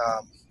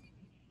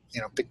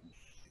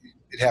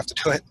you'd have to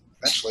do it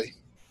eventually.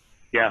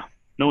 Yeah,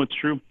 no, it's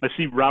true. I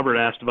see Robert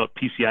asked about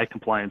PCI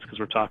compliance because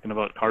we're talking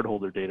about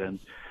cardholder data, and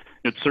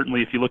it's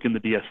certainly, if you look in the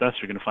DSS,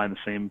 you're going to find the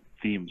same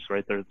themes,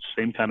 right? There's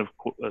the same kind of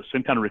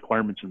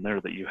requirements in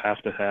there, that you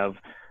have to have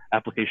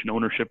application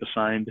ownership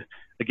assigned.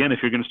 Again, if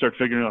you're going to start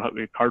figuring out how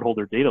your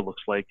cardholder data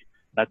looks like,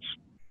 that's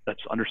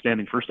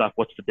understanding, first off,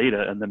 what's the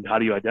data, and then how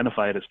do you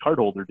identify it as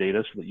cardholder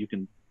data so that you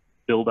can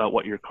build out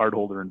what your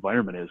cardholder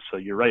environment is. So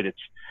you're right, it's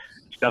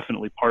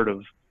definitely part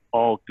of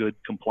all good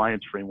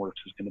compliance frameworks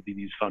is going to be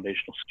these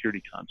foundational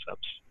security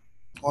concepts.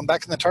 Well,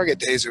 back in the Target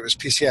days, it was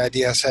PCI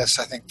DSS,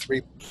 I think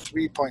 3.0,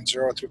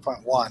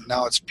 3.1.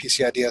 Now it's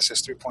PCI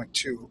DSS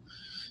 3.2.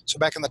 So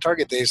back in the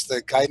Target days,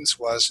 the guidance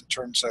was in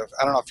terms of,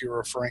 I don't know if you were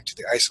referring to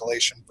the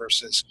isolation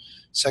versus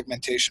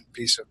segmentation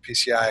piece of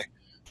PCI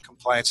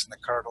compliance in the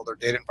cardholder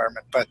data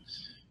environment, but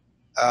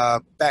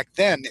back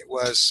then it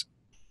was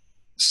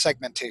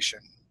segmentation,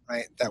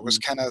 right? That was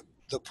kind of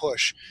the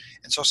push.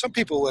 And so some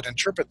people would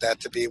interpret that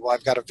to be, well,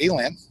 I've got a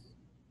VLAN,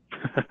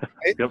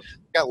 right? Yep.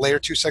 Got layer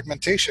 2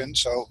 segmentation,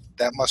 so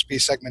that must be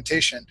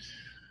segmentation.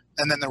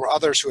 And then there were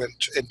others who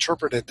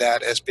interpreted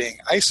that as being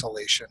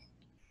isolation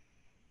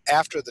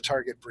after the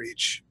Target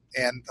breach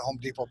and the Home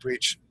Depot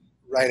breach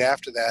right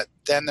after that.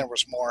 Then there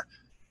was more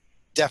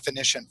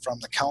definition from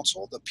the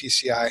council, the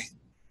PCI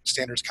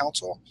Standards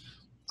Council,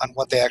 on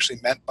what they actually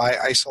meant by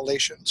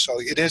isolation. So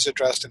it is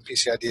addressed in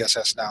PCI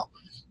DSS now.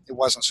 It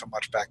wasn't so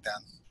much back then.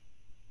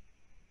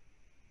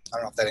 I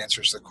don't know if that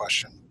answers the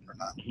question or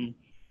not. Mm-hmm.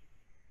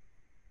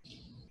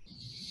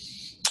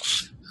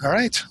 All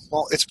right.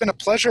 Well, it's been a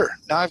pleasure.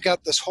 Now I've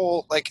got this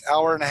whole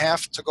hour and a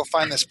half to go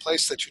find this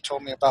place that you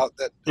told me about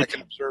that I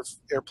can observe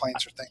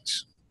airplanes or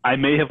things. I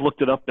may have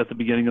looked it up at the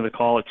beginning of the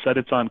call. It said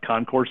it's on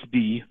Concourse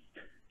D,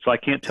 so I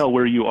can't tell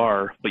where you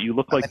are, but you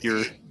look like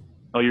you're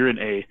in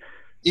A.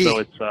 E. So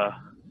it's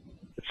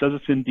it says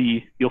it's in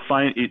D. You'll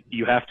find it.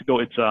 You have to go.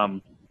 It's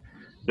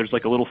there's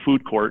like a little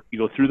food court. You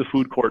go through the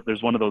food court.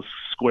 There's one of those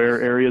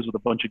square areas with a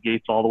bunch of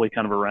gates all the way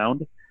kind of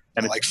around,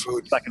 and I like it's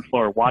food. Second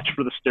floor. Watch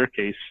for the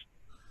staircase,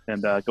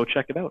 and go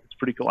check it out. It's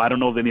pretty cool. I don't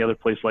know of any other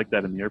place like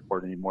that in the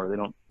airport anymore. They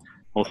don't.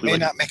 Mostly May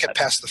not make it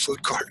past the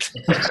food court.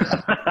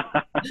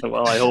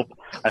 Well,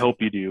 I hope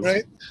you do.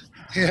 Right?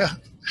 Yeah.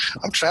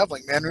 I'm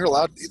traveling, man. You're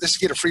allowed. This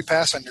get a free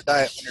pass on your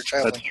diet when you're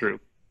traveling. That's true.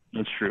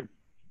 That's true.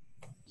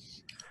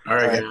 All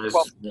right, guys.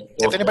 Well,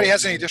 if anybody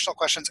has any additional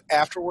questions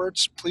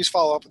afterwards, please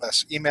follow up with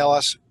us. Email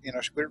us.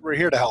 We're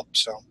here to help.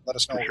 So let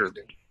us know what we can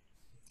do.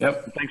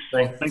 Yep.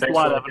 Thanks a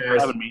lot, Evan, for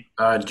having me.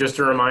 Just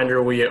a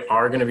reminder, we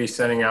are going to be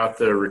sending out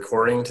the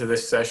recording to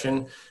this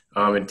session.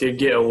 It did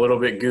get a little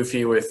bit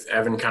goofy with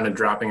Evan kind of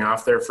dropping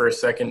off there for a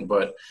second,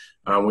 but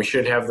we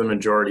should have the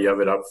majority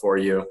of it up for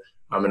you.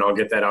 And I'll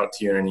get that out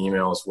to you in an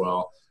email as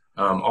well.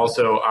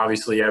 Also,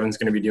 obviously, Evan's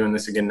going to be doing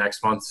this again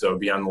next month, so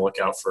be on the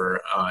lookout for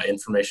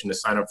information to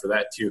sign up for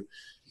that too.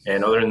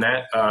 And other than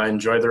that,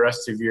 enjoy the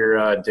rest of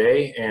your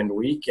day and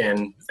week,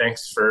 and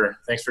thanks for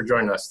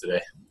joining us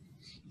today.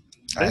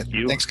 Thank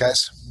you. Thanks,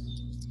 guys.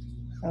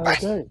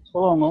 Okay. So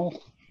long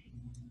all.